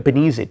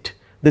accompanies it.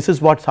 This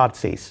is what Sartre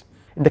says.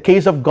 In the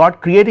case of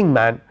God creating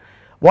man,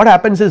 what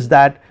happens is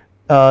that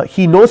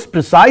he knows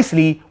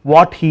precisely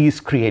what he is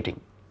creating.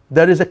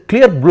 There is a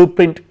clear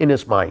blueprint in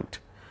his mind.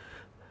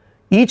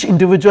 Each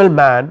individual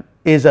man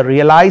is a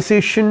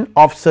realization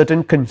of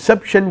certain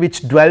conception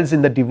which dwells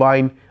in the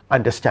divine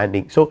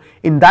understanding. So,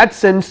 in that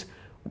sense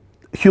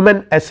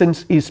human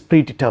essence is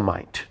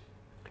predetermined.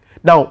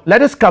 Now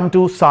let us come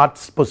to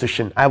Sartre's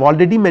position. I have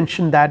already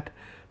mentioned that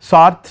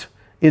Sartre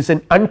is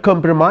an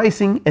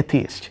uncompromising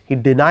atheist. He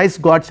denies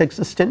God's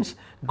existence,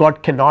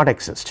 God cannot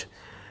exist,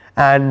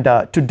 and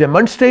to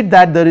demonstrate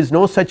that there is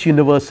no such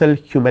universal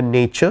human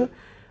nature,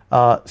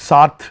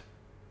 Sartre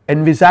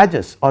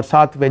envisages, or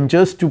Sartre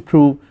ventures to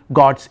prove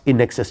God's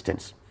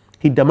inexistence.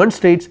 He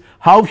demonstrates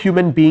how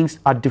human beings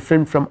are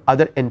different from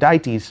other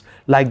entities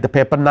like the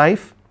paper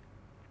knife,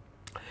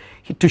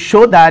 to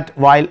show that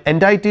while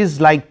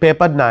entities like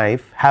paper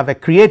knife have a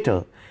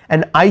creator,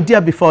 an idea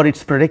before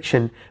its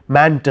production,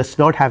 man does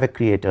not have a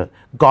creator,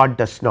 God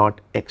does not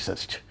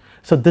exist.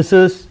 So this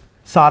is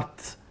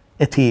Sartre's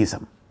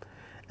atheism,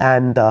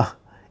 and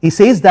he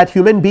says that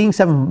human beings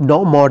have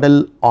no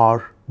model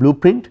or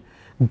blueprint,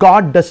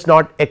 God does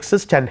not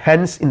exist, and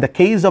hence in the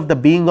case of the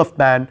being of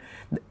man,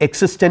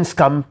 existence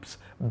comes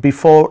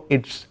before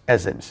its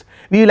essence.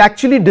 We will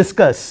actually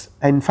discuss,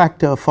 in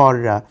fact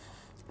for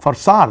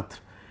Sartre,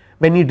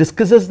 when he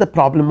discusses the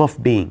problem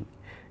of being,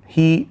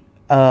 he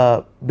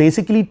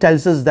basically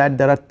tells us that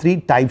there are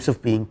 3 types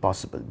of being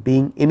possible: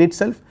 being in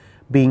itself,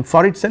 being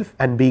for itself,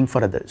 and being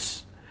for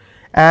others.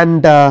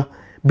 And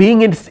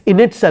being in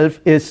itself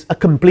is a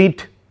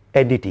complete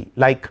entity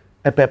like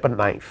a paper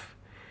knife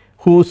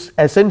whose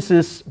essence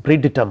is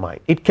predetermined,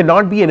 it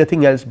cannot be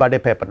anything else but a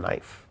paper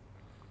knife.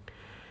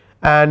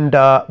 And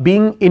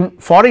being in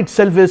for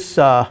itself is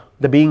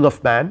the being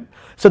of man.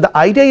 So the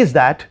idea is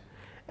that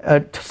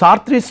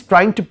Sartre is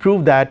trying to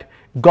prove that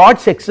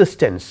God's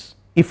existence,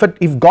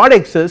 if God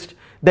exists,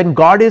 then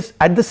God is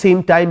at the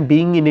same time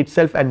being in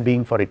itself and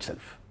being for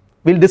itself.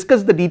 We will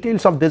discuss the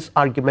details of this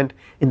argument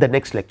in the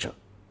next lecture,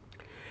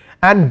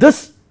 and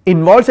this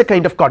involves a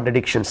kind of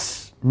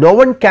contradictions.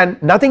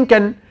 Nothing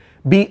can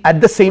be at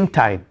the same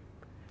time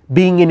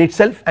being in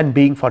itself and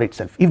being for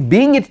itself. If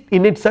being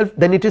in itself,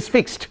 then it is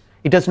fixed,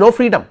 it has no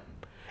freedom.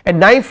 A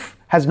knife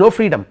has no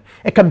freedom,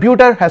 a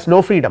computer has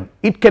no freedom,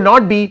 it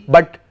cannot be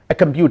but a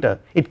computer,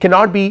 it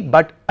cannot be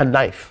but a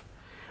knife.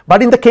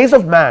 But in the case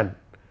of man,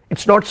 it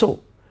is not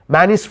so.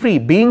 Man is free,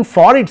 being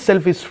for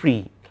itself is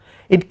free.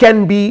 It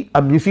can be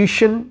a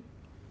musician,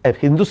 a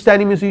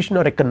Hindustani musician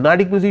or a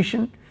Carnatic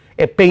musician,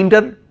 a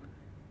painter.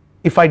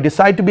 If I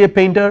decide to be a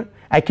painter,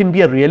 I can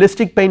be a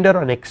realistic painter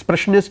or an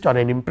expressionist or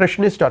an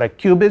impressionist or a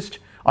cubist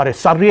or a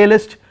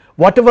surrealist,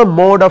 whatever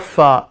mode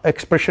of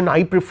expression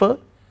I prefer.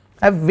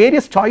 I have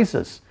various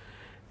choices,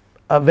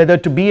 whether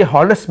to be a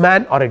honest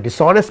man or a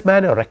dishonest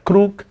man or a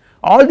crook,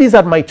 all these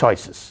are my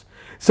choices.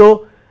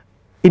 So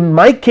in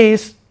my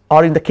case,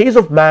 or in the case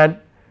of man,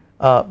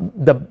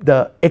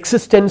 the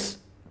existence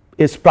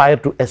is prior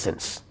to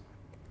essence.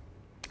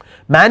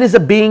 Man is a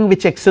being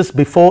which exists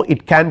before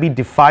it can be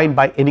defined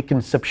by any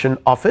conception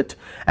of it,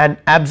 and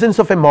absence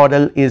of a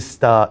model is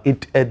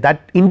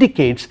that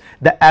indicates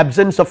the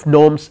absence of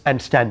norms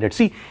and standards.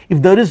 See,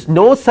 if there is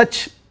no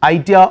such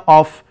idea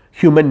of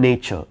human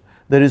nature,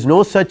 there is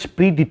no such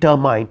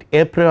predetermined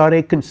a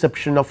priori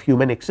conception of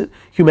human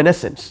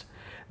essence,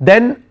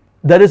 then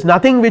there is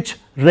nothing which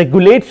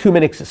regulates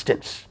human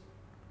existence.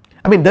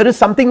 I mean, there is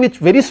something which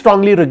very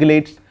strongly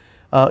regulates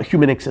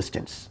human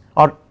existence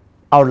or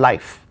our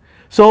life.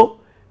 So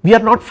we are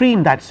not free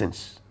in that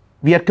sense,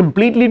 we are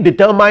completely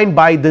determined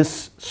by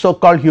this so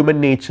called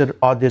human nature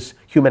or this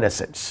human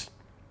essence.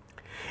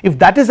 If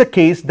that is the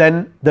case,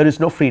 then there is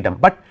no freedom.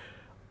 But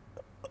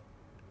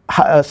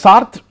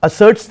Sartre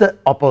asserts the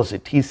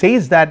opposite. He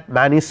says that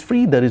man is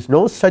free, there is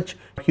no such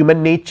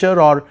human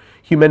nature or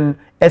human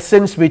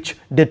essence which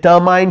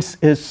determines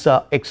his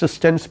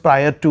existence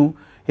prior to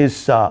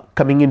his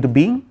coming into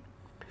being.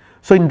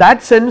 So in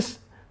that sense,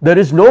 there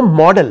is no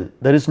model,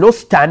 there is no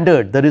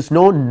standard, there is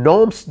no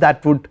norms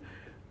that would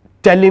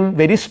tell him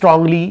very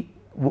strongly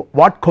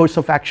what course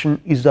of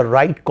action is the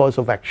right course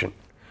of action.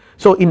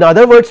 So in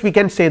other words, we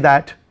can say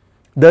that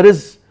there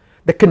is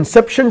the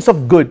conceptions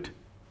of good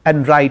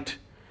and right,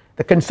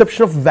 the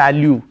conception of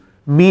value,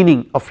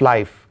 meaning of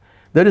life.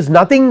 There is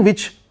nothing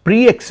which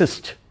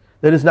pre-exists,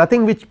 there is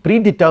nothing which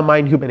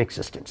predetermined human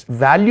existence.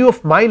 Value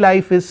of my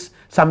life is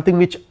something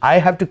which I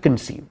have to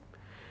conceive.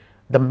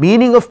 The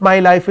meaning of my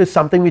life is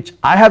something which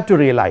I have to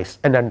realize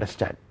and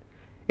understand.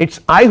 It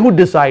is I who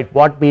decide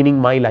what meaning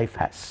my life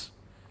has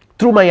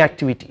through my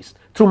activities,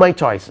 through my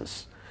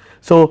choices.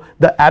 So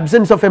the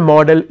absence of a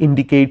model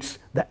indicates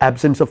the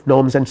absence of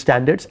norms and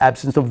standards,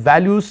 absence of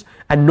values,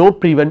 and no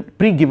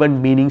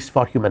pre-given meanings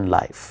for human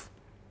life.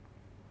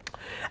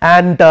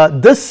 And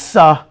this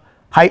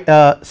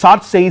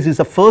Sartre says is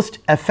the first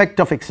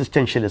effect of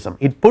existentialism.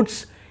 It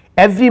puts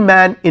every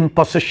man in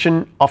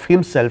possession of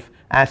himself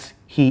as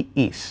he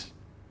is.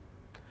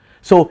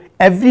 So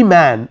every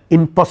man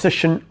in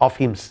possession of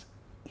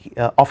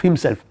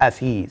himself as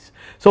he is.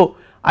 So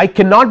I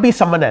cannot be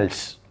someone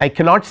else, I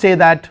cannot say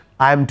that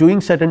I am doing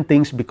certain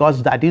things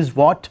because that is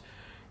what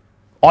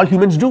all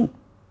humans do.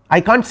 I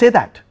can't say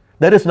that.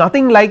 There is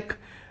nothing like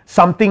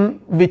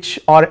something which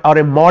or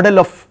a model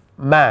of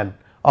man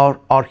or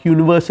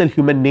universal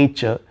human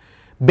nature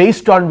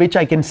based on which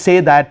I can say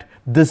that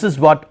this is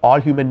what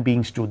all human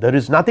beings do. There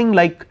is nothing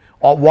like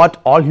or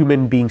what all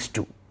human beings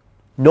do.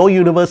 No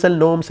universal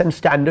norms and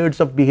standards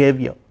of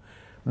behavior.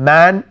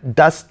 Man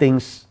does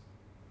things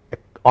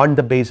on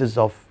the basis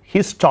of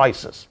his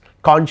choices,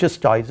 conscious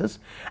choices,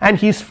 and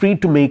he is free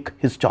to make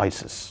his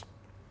choices.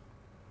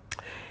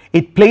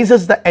 It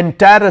places the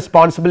entire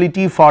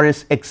responsibility for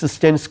his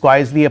existence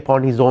squarely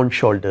upon his own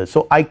shoulders.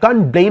 So, I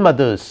can't blame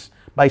others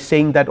by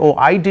saying that, oh,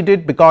 I did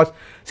it because,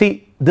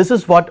 see, this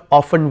is what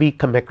often we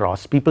come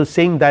across, people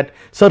saying that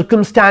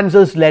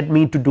circumstances led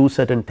me to do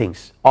certain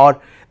things,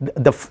 or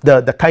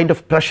the kind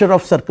of pressure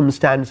of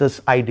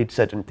circumstances I did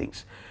certain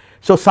things.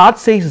 So, Sartre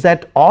says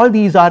that all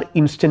these are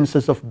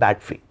instances of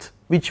bad faith,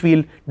 which we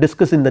will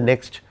discuss in the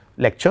next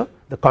lecture,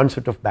 the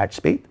concept of bad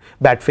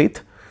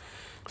faith.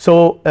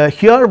 So,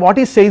 here what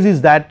he says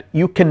is that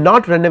you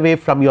cannot run away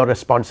from your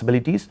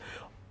responsibilities,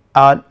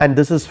 and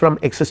this is from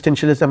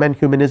existentialism and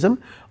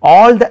humanism.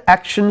 All the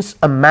actions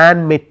a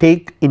man may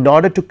take in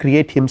order to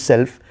create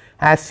himself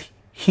as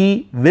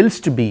he wills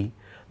to be,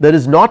 there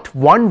is not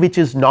one which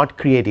is not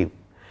creative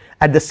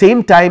at the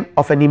same time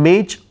of an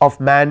image of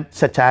man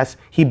such as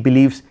he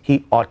believes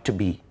he ought to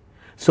be.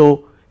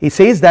 So, he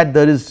says that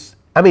there is,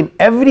 I mean,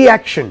 every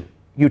action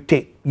you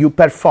take, you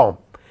perform,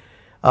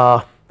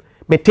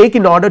 may take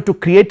in order to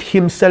create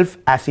himself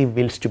as he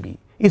wills to be,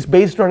 is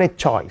based on a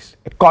choice,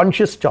 a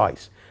conscious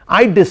choice.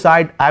 I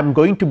decide I am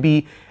going to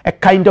be a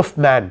kind of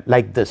man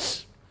like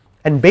this,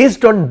 and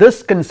based on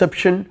this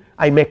conception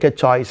I make a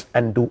choice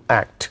and do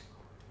act.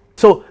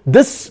 So,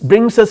 this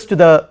brings us to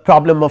the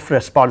problem of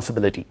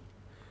responsibility.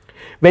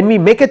 When we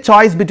make a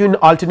choice between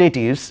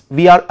alternatives,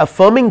 we are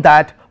affirming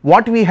that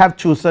what we have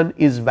chosen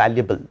is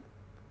valuable.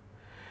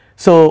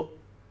 So,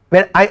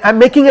 when I am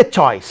making a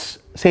choice,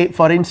 say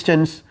for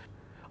instance,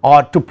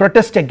 or to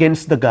protest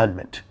against the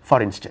government,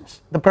 for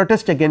instance, the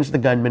protest against the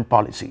government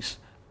policies,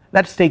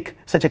 let us take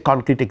such a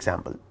concrete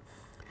example.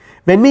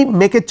 When we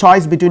make a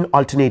choice between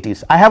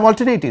alternatives, I have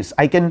alternatives,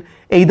 I can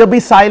either be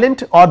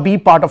silent or be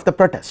part of the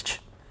protest.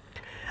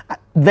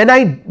 When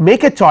I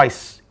make a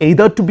choice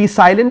either to be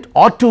silent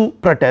or to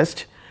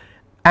protest,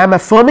 I am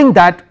affirming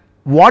that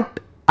what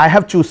I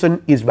have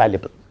chosen is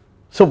valuable.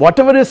 So,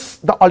 whatever is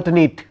the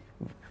alternate,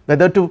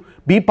 whether to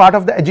be part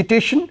of the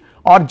agitation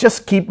or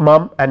just keep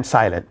mum and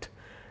silent,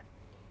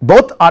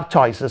 both are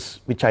choices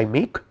which I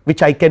make,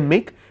 which I can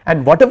make,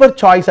 and whatever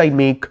choice I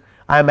make,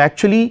 I am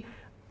actually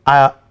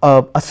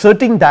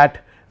asserting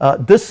that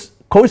this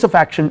course of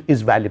action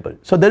is valuable.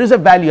 So, there is a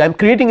value, I am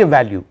creating a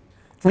value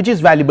which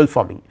is valuable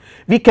for me.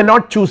 We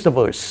cannot choose the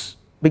worse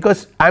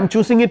because I am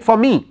choosing it for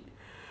me,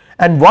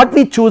 and what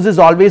we choose is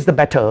always the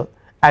better,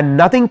 and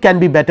nothing can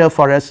be better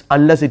for us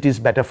unless it is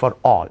better for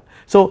all.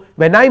 So,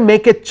 when I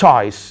make a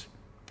choice,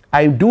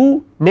 I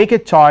do make a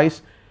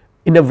choice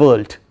in a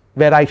world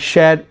where I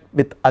share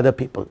with other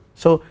people.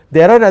 So,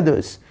 there are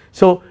others.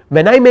 So,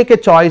 when I make a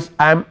choice,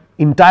 I am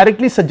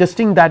indirectly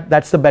suggesting that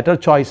that is the better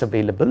choice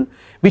available,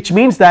 which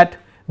means that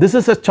this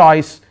is a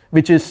choice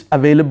which is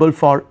available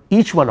for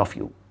each one of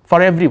you,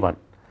 for everyone.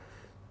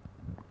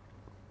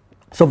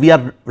 So, we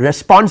are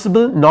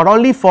responsible not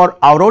only for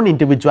our own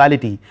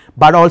individuality,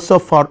 but also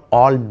for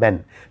all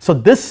men. So,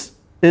 this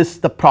is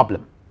the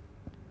problem,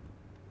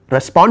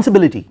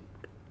 responsibility.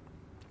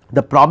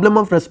 The problem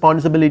of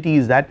responsibility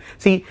is that,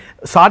 see,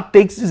 Sartre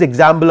takes this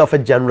example of a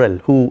general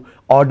who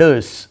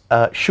orders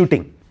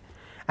shooting,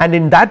 and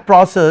in that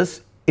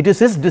process it is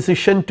his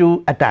decision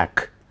to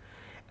attack,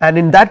 and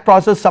in that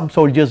process some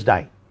soldiers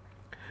die.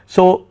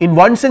 So, in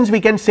one sense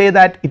we can say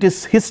that it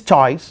is his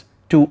choice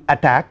to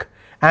attack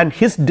and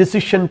his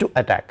decision to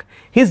attack.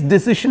 His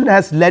decision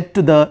has led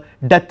to the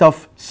death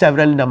of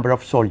several number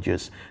of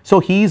soldiers. So,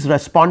 he is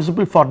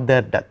responsible for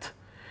their death,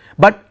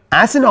 but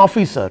as an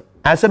officer,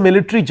 as a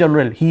military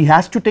general, he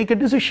has to take a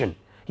decision,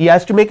 he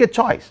has to make a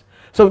choice.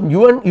 So,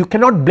 you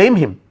cannot blame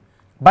him,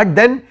 but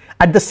then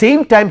at the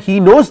same time he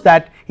knows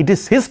that it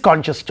is his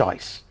conscious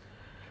choice.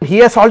 He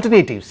has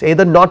alternatives,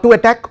 either not to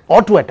attack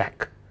or to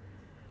attack.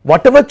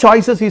 Whatever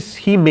choices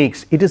he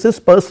makes, it is his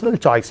personal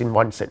choice in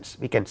one sense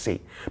we can say,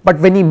 but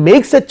when he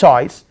makes a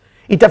choice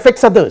it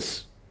affects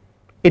others.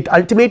 It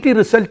ultimately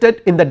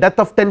resulted in the death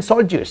of 10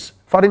 soldiers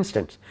for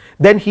instance,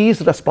 then he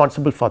is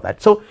responsible for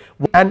that. So,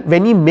 and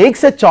when he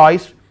makes a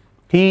choice,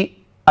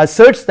 he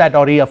asserts that,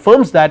 or he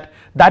affirms that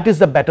that is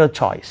the better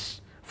choice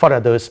for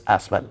others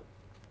as well.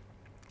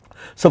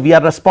 So, we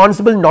are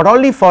responsible not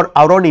only for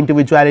our own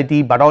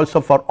individuality, but also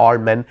for all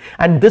men,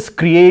 and this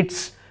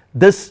creates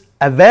this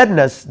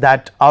awareness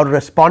that our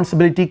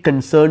responsibility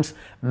concerns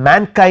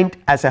mankind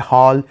as a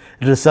whole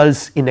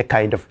results in a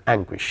kind of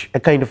anguish, a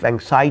kind of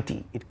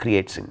anxiety it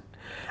creates in.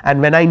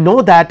 And when I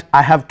know that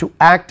I have to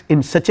act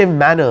in such a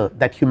manner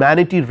that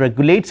humanity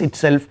regulates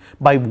itself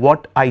by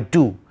what I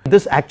do,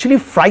 this actually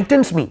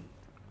frightens me,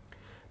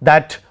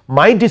 that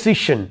my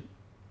decision,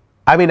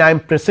 I mean I am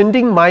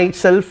presenting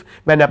myself,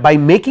 when by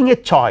making a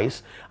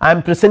choice I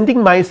am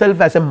presenting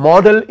myself as a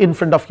model in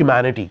front of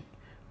humanity,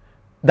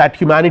 that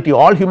humanity,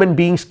 all human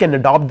beings can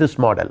adopt this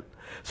model.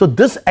 So,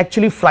 this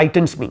actually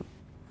frightens me,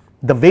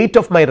 the weight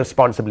of my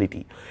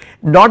responsibility,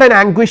 not an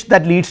anguish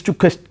that leads to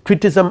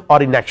criticism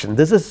or inaction.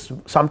 This is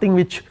something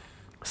which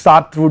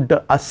Sartre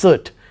would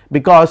assert,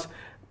 because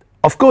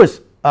of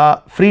course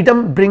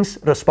freedom brings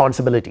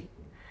responsibility.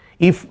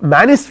 If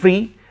man is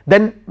free,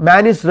 then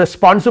man is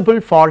responsible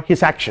for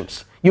his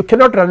actions. You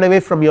cannot run away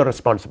from your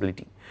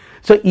responsibility.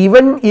 So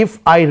even if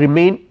I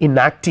remain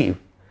inactive,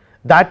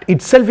 that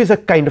itself is a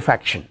kind of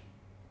action,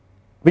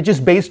 which is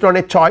based on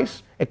a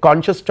choice, a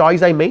conscious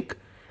choice I make,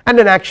 and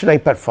an action I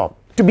perform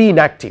to be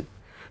inactive.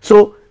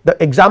 So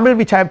the example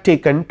which I have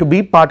taken, to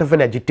be part of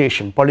an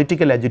agitation,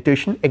 political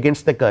agitation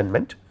against the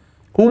government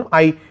whom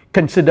I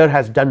consider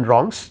has done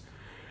wrongs,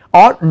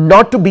 or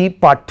not to be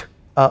part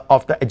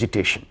of the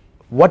agitation,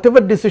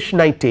 whatever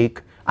decision I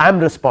take, I am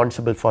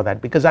responsible for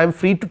that, because I am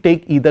free to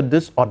take either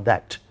this or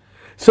that.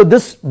 So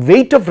this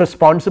weight of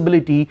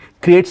responsibility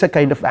creates a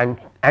kind of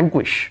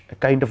anguish, a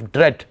kind of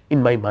dread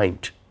in my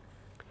mind.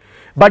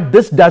 But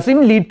this does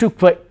not lead to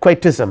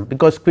quietism,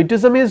 because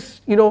quietism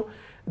is,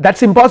 that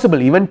is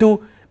impossible. Even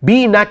to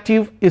be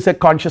inactive is a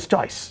conscious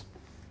choice,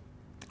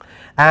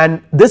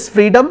 and this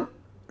freedom,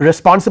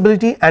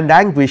 responsibility and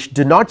anguish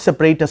do not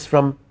separate us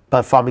from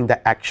performing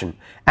the action.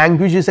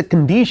 Anguish is a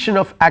condition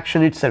of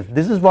action itself.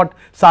 This is what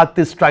Sartre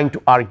is trying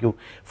to argue.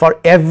 For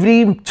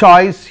every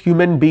choice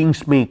human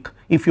beings make,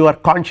 if you are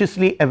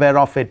consciously aware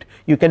of it,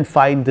 you can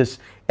find this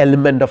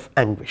element of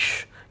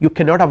anguish. You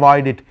cannot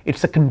avoid it, it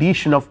is a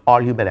condition of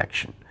all human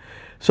action.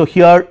 So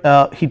here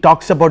he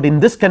talks about, in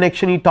this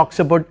connection he talks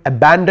about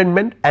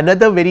abandonment,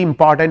 another very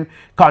important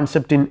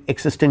concept in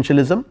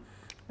existentialism,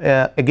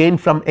 again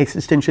from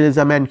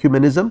existentialism and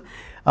humanism.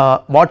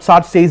 What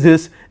Sartre says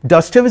is,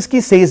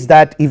 Dostoevsky says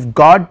that if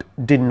God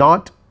did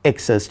not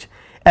exist,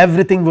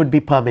 everything would be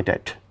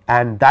permitted,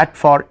 and that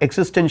for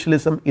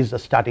existentialism is the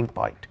starting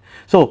point.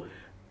 So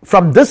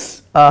from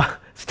this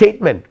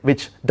statement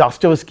which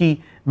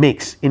Dostoevsky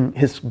makes in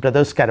his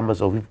Brothers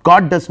Karamazov, if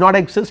God does not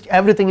exist,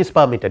 everything is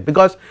permitted,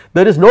 because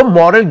there is no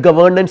moral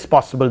governance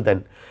possible,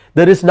 then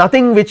there is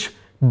nothing which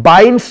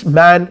binds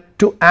man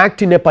to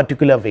act in a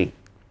particular way.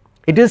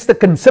 It is the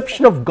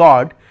conception of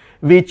God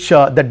which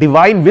the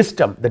divine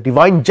wisdom, the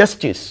divine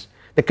justice,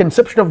 the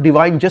conception of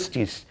divine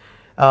justice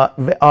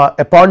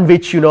upon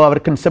which our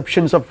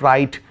conceptions of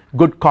right,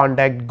 good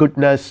conduct,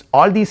 goodness,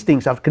 all these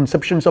things, our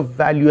conceptions of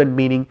value and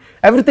meaning,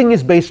 everything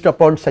is based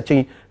upon such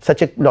a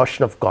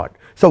notion of God.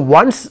 So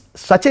once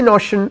such a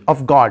notion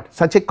of God,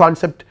 such a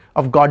concept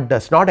of God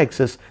does not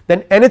exist,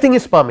 then anything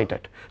is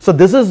permitted. So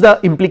this is the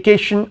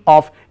implication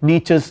of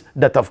Nietzsche's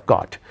death of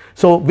God.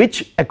 So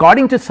which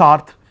according to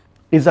Sartre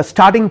is a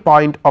starting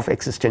point of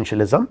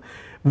existentialism.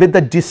 With the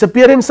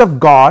disappearance of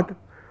God,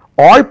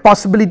 all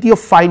possibility of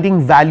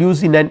finding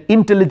values in an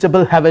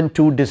intelligible heaven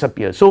too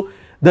disappears. So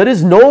there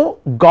is no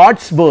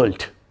God's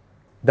world,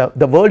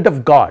 the world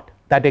of God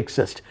that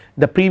exists.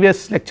 The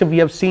previous lecture we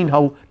have seen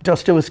how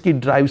Dostoevsky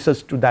drives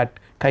us to that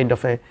kind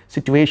of a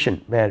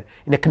situation, where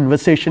in a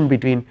conversation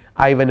between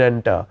Ivan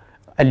and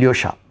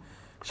Alyosha.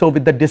 So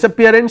with the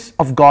disappearance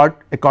of God,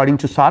 according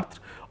to Sartre,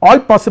 all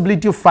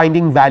possibility of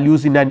finding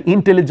values in an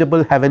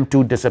intelligible heaven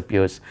too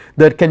disappears.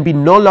 There can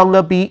no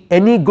longer be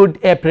any good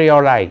a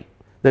priori.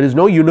 There is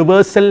no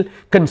universal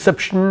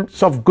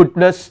conceptions of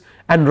goodness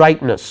and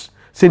rightness,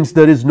 since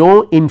there is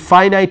no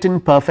infinite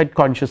and perfect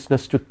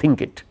consciousness to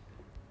think it.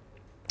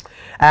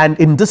 And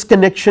in this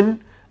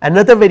connection,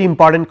 another very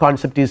important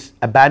concept is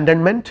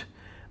abandonment.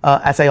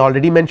 As I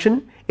already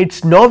mentioned, it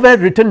is nowhere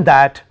written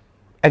that,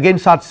 again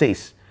Sartre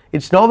says,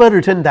 it is nowhere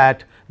written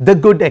that the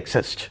good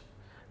exists,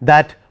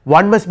 that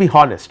one must be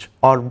honest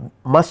or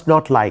must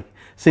not lie,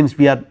 since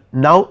we are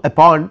now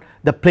upon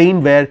the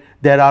plane where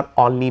there are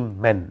only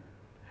men.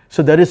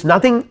 So there is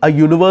nothing, a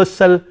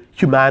universal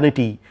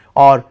humanity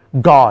or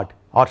God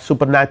or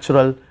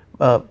supernatural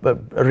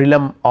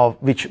realm of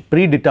which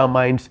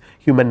predetermines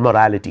human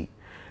morality.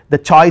 The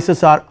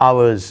choices are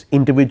ours,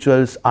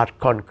 individuals are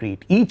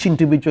concrete, each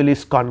individual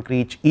is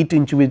concrete, each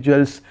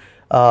individual's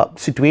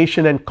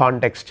situation and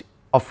context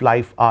of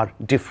life are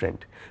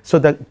different. So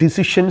the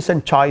decisions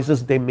and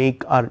choices they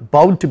make are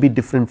bound to be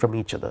different from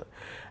each other,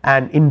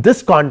 and in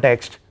this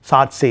context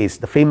Sartre says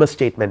the famous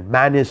statement,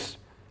 man is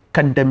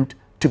condemned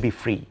to be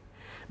free,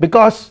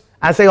 because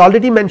as I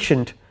already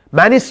mentioned,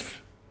 man is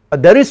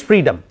there is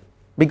freedom,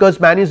 because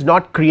man is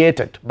not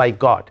created by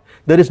God.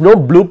 There is no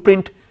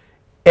blueprint,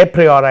 a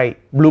priori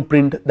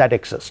blueprint that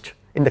exists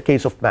in the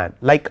case of man,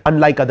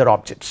 unlike other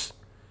objects.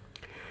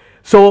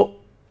 So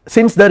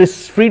since there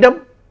is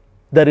freedom,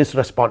 there is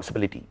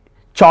responsibility.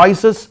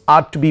 Choices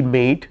are to be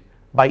made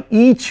by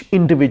each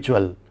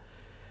individual,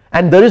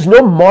 and there is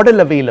no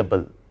model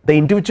available. The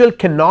individual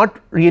cannot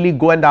really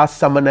go and ask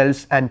someone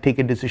else and take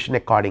a decision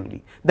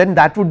accordingly, then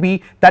that would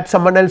be that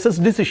someone else's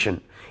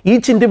decision.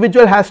 Each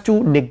individual has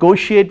to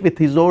negotiate with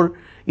his or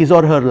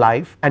her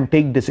life and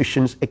take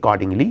decisions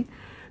accordingly.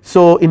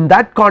 So in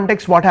that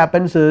context, what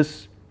happens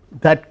is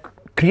that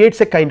creates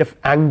a kind of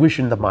anguish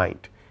in the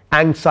mind,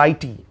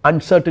 anxiety,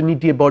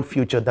 uncertainty about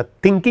future, the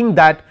thinking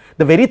that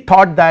the very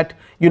thought that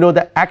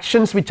the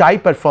actions which I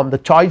perform, the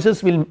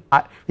choices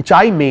which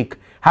I make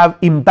have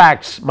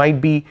impacts, might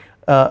be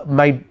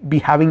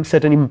having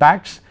certain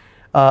impacts,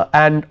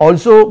 and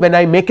also when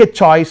I make a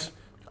choice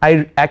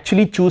I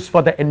actually choose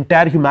for the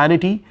entire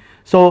humanity.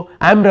 So,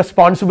 I am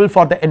responsible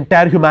for the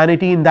entire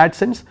humanity in that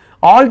sense.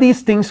 All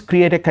these things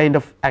create a kind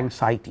of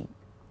anxiety,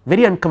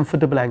 very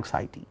uncomfortable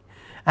anxiety,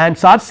 and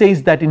Sartre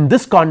says that in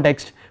this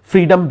context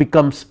freedom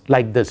becomes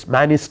like this: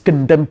 man is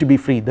condemned to be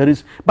free. There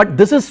is, but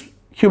this is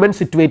human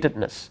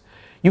situatedness.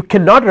 You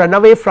cannot run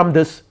away from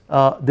this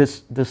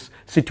this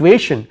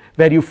situation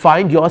where you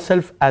find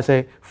yourself as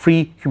a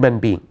free human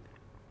being.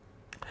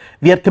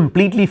 We are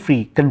completely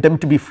free,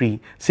 condemned to be free.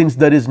 Since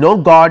there is no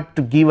God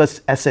to give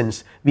us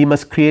essence, we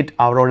must create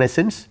our own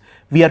essence.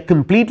 We are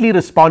completely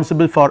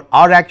responsible for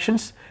our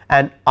actions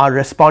and are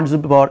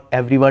responsible for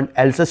everyone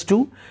else's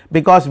too.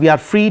 Because we are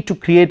free to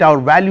create our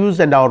values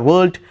and our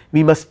world,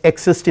 we must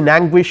exist in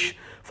anguish,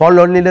 for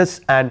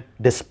loneliness and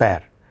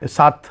despair.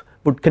 Sartre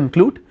would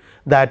conclude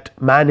that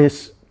man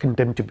is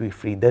condemned to be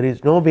free. There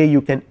is no way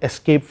you can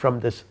escape from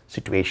this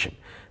situation,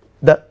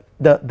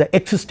 the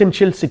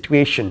existential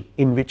situation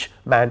in which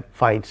man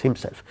finds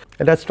himself.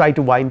 Let us try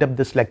to wind up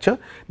this lecture.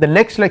 The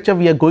next lecture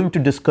we are going to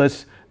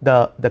discuss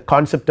the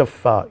concept of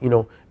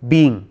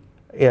being,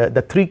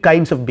 the three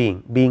kinds of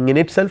being: being in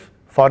itself,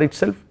 for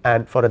itself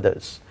and for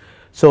others.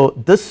 So,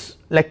 this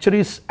lecture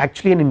is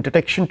actually an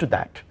introduction to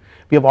that.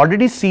 We have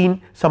already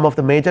seen some of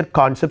the major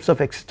concepts of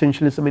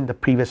existentialism in the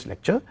previous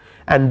lecture,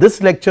 and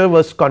this lecture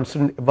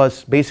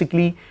was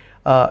basically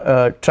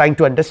trying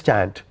to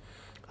understand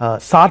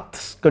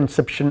Sartre's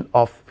conception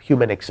of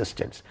human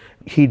existence.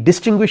 He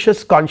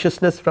distinguishes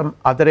consciousness from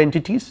other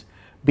entities,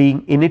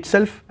 being in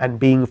itself and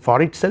being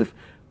for itself.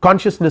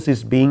 Consciousness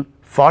is being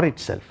for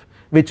itself,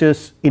 which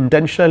is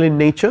intentional in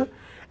nature,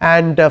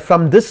 and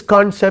from this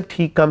concept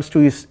he comes to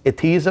his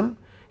atheism.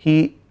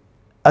 He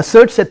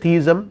asserts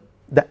atheism,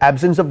 the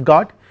absence of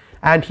God,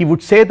 and he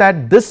would say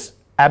that this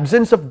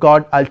absence of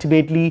God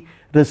ultimately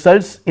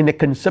results in a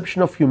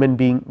conception of human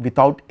being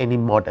without any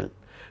model.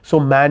 So,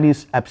 man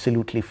is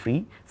absolutely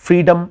free.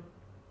 Freedom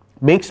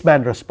makes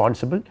man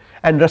responsible,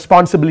 and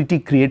responsibility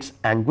creates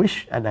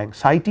anguish and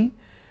anxiety,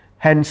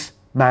 hence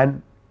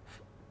man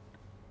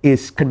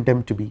is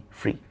condemned to be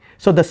free.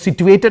 So, the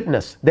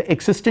situatedness, the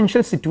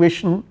existential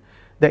situation,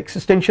 the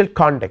existential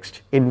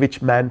context in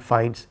which man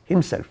finds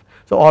himself.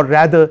 So, or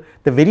rather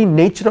the very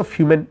nature of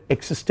human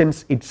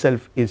existence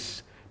itself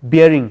is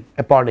bearing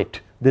upon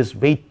it this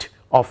weight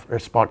of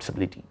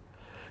responsibility.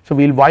 So,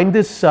 we will wind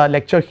this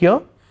lecture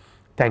here.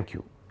 Thank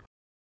you.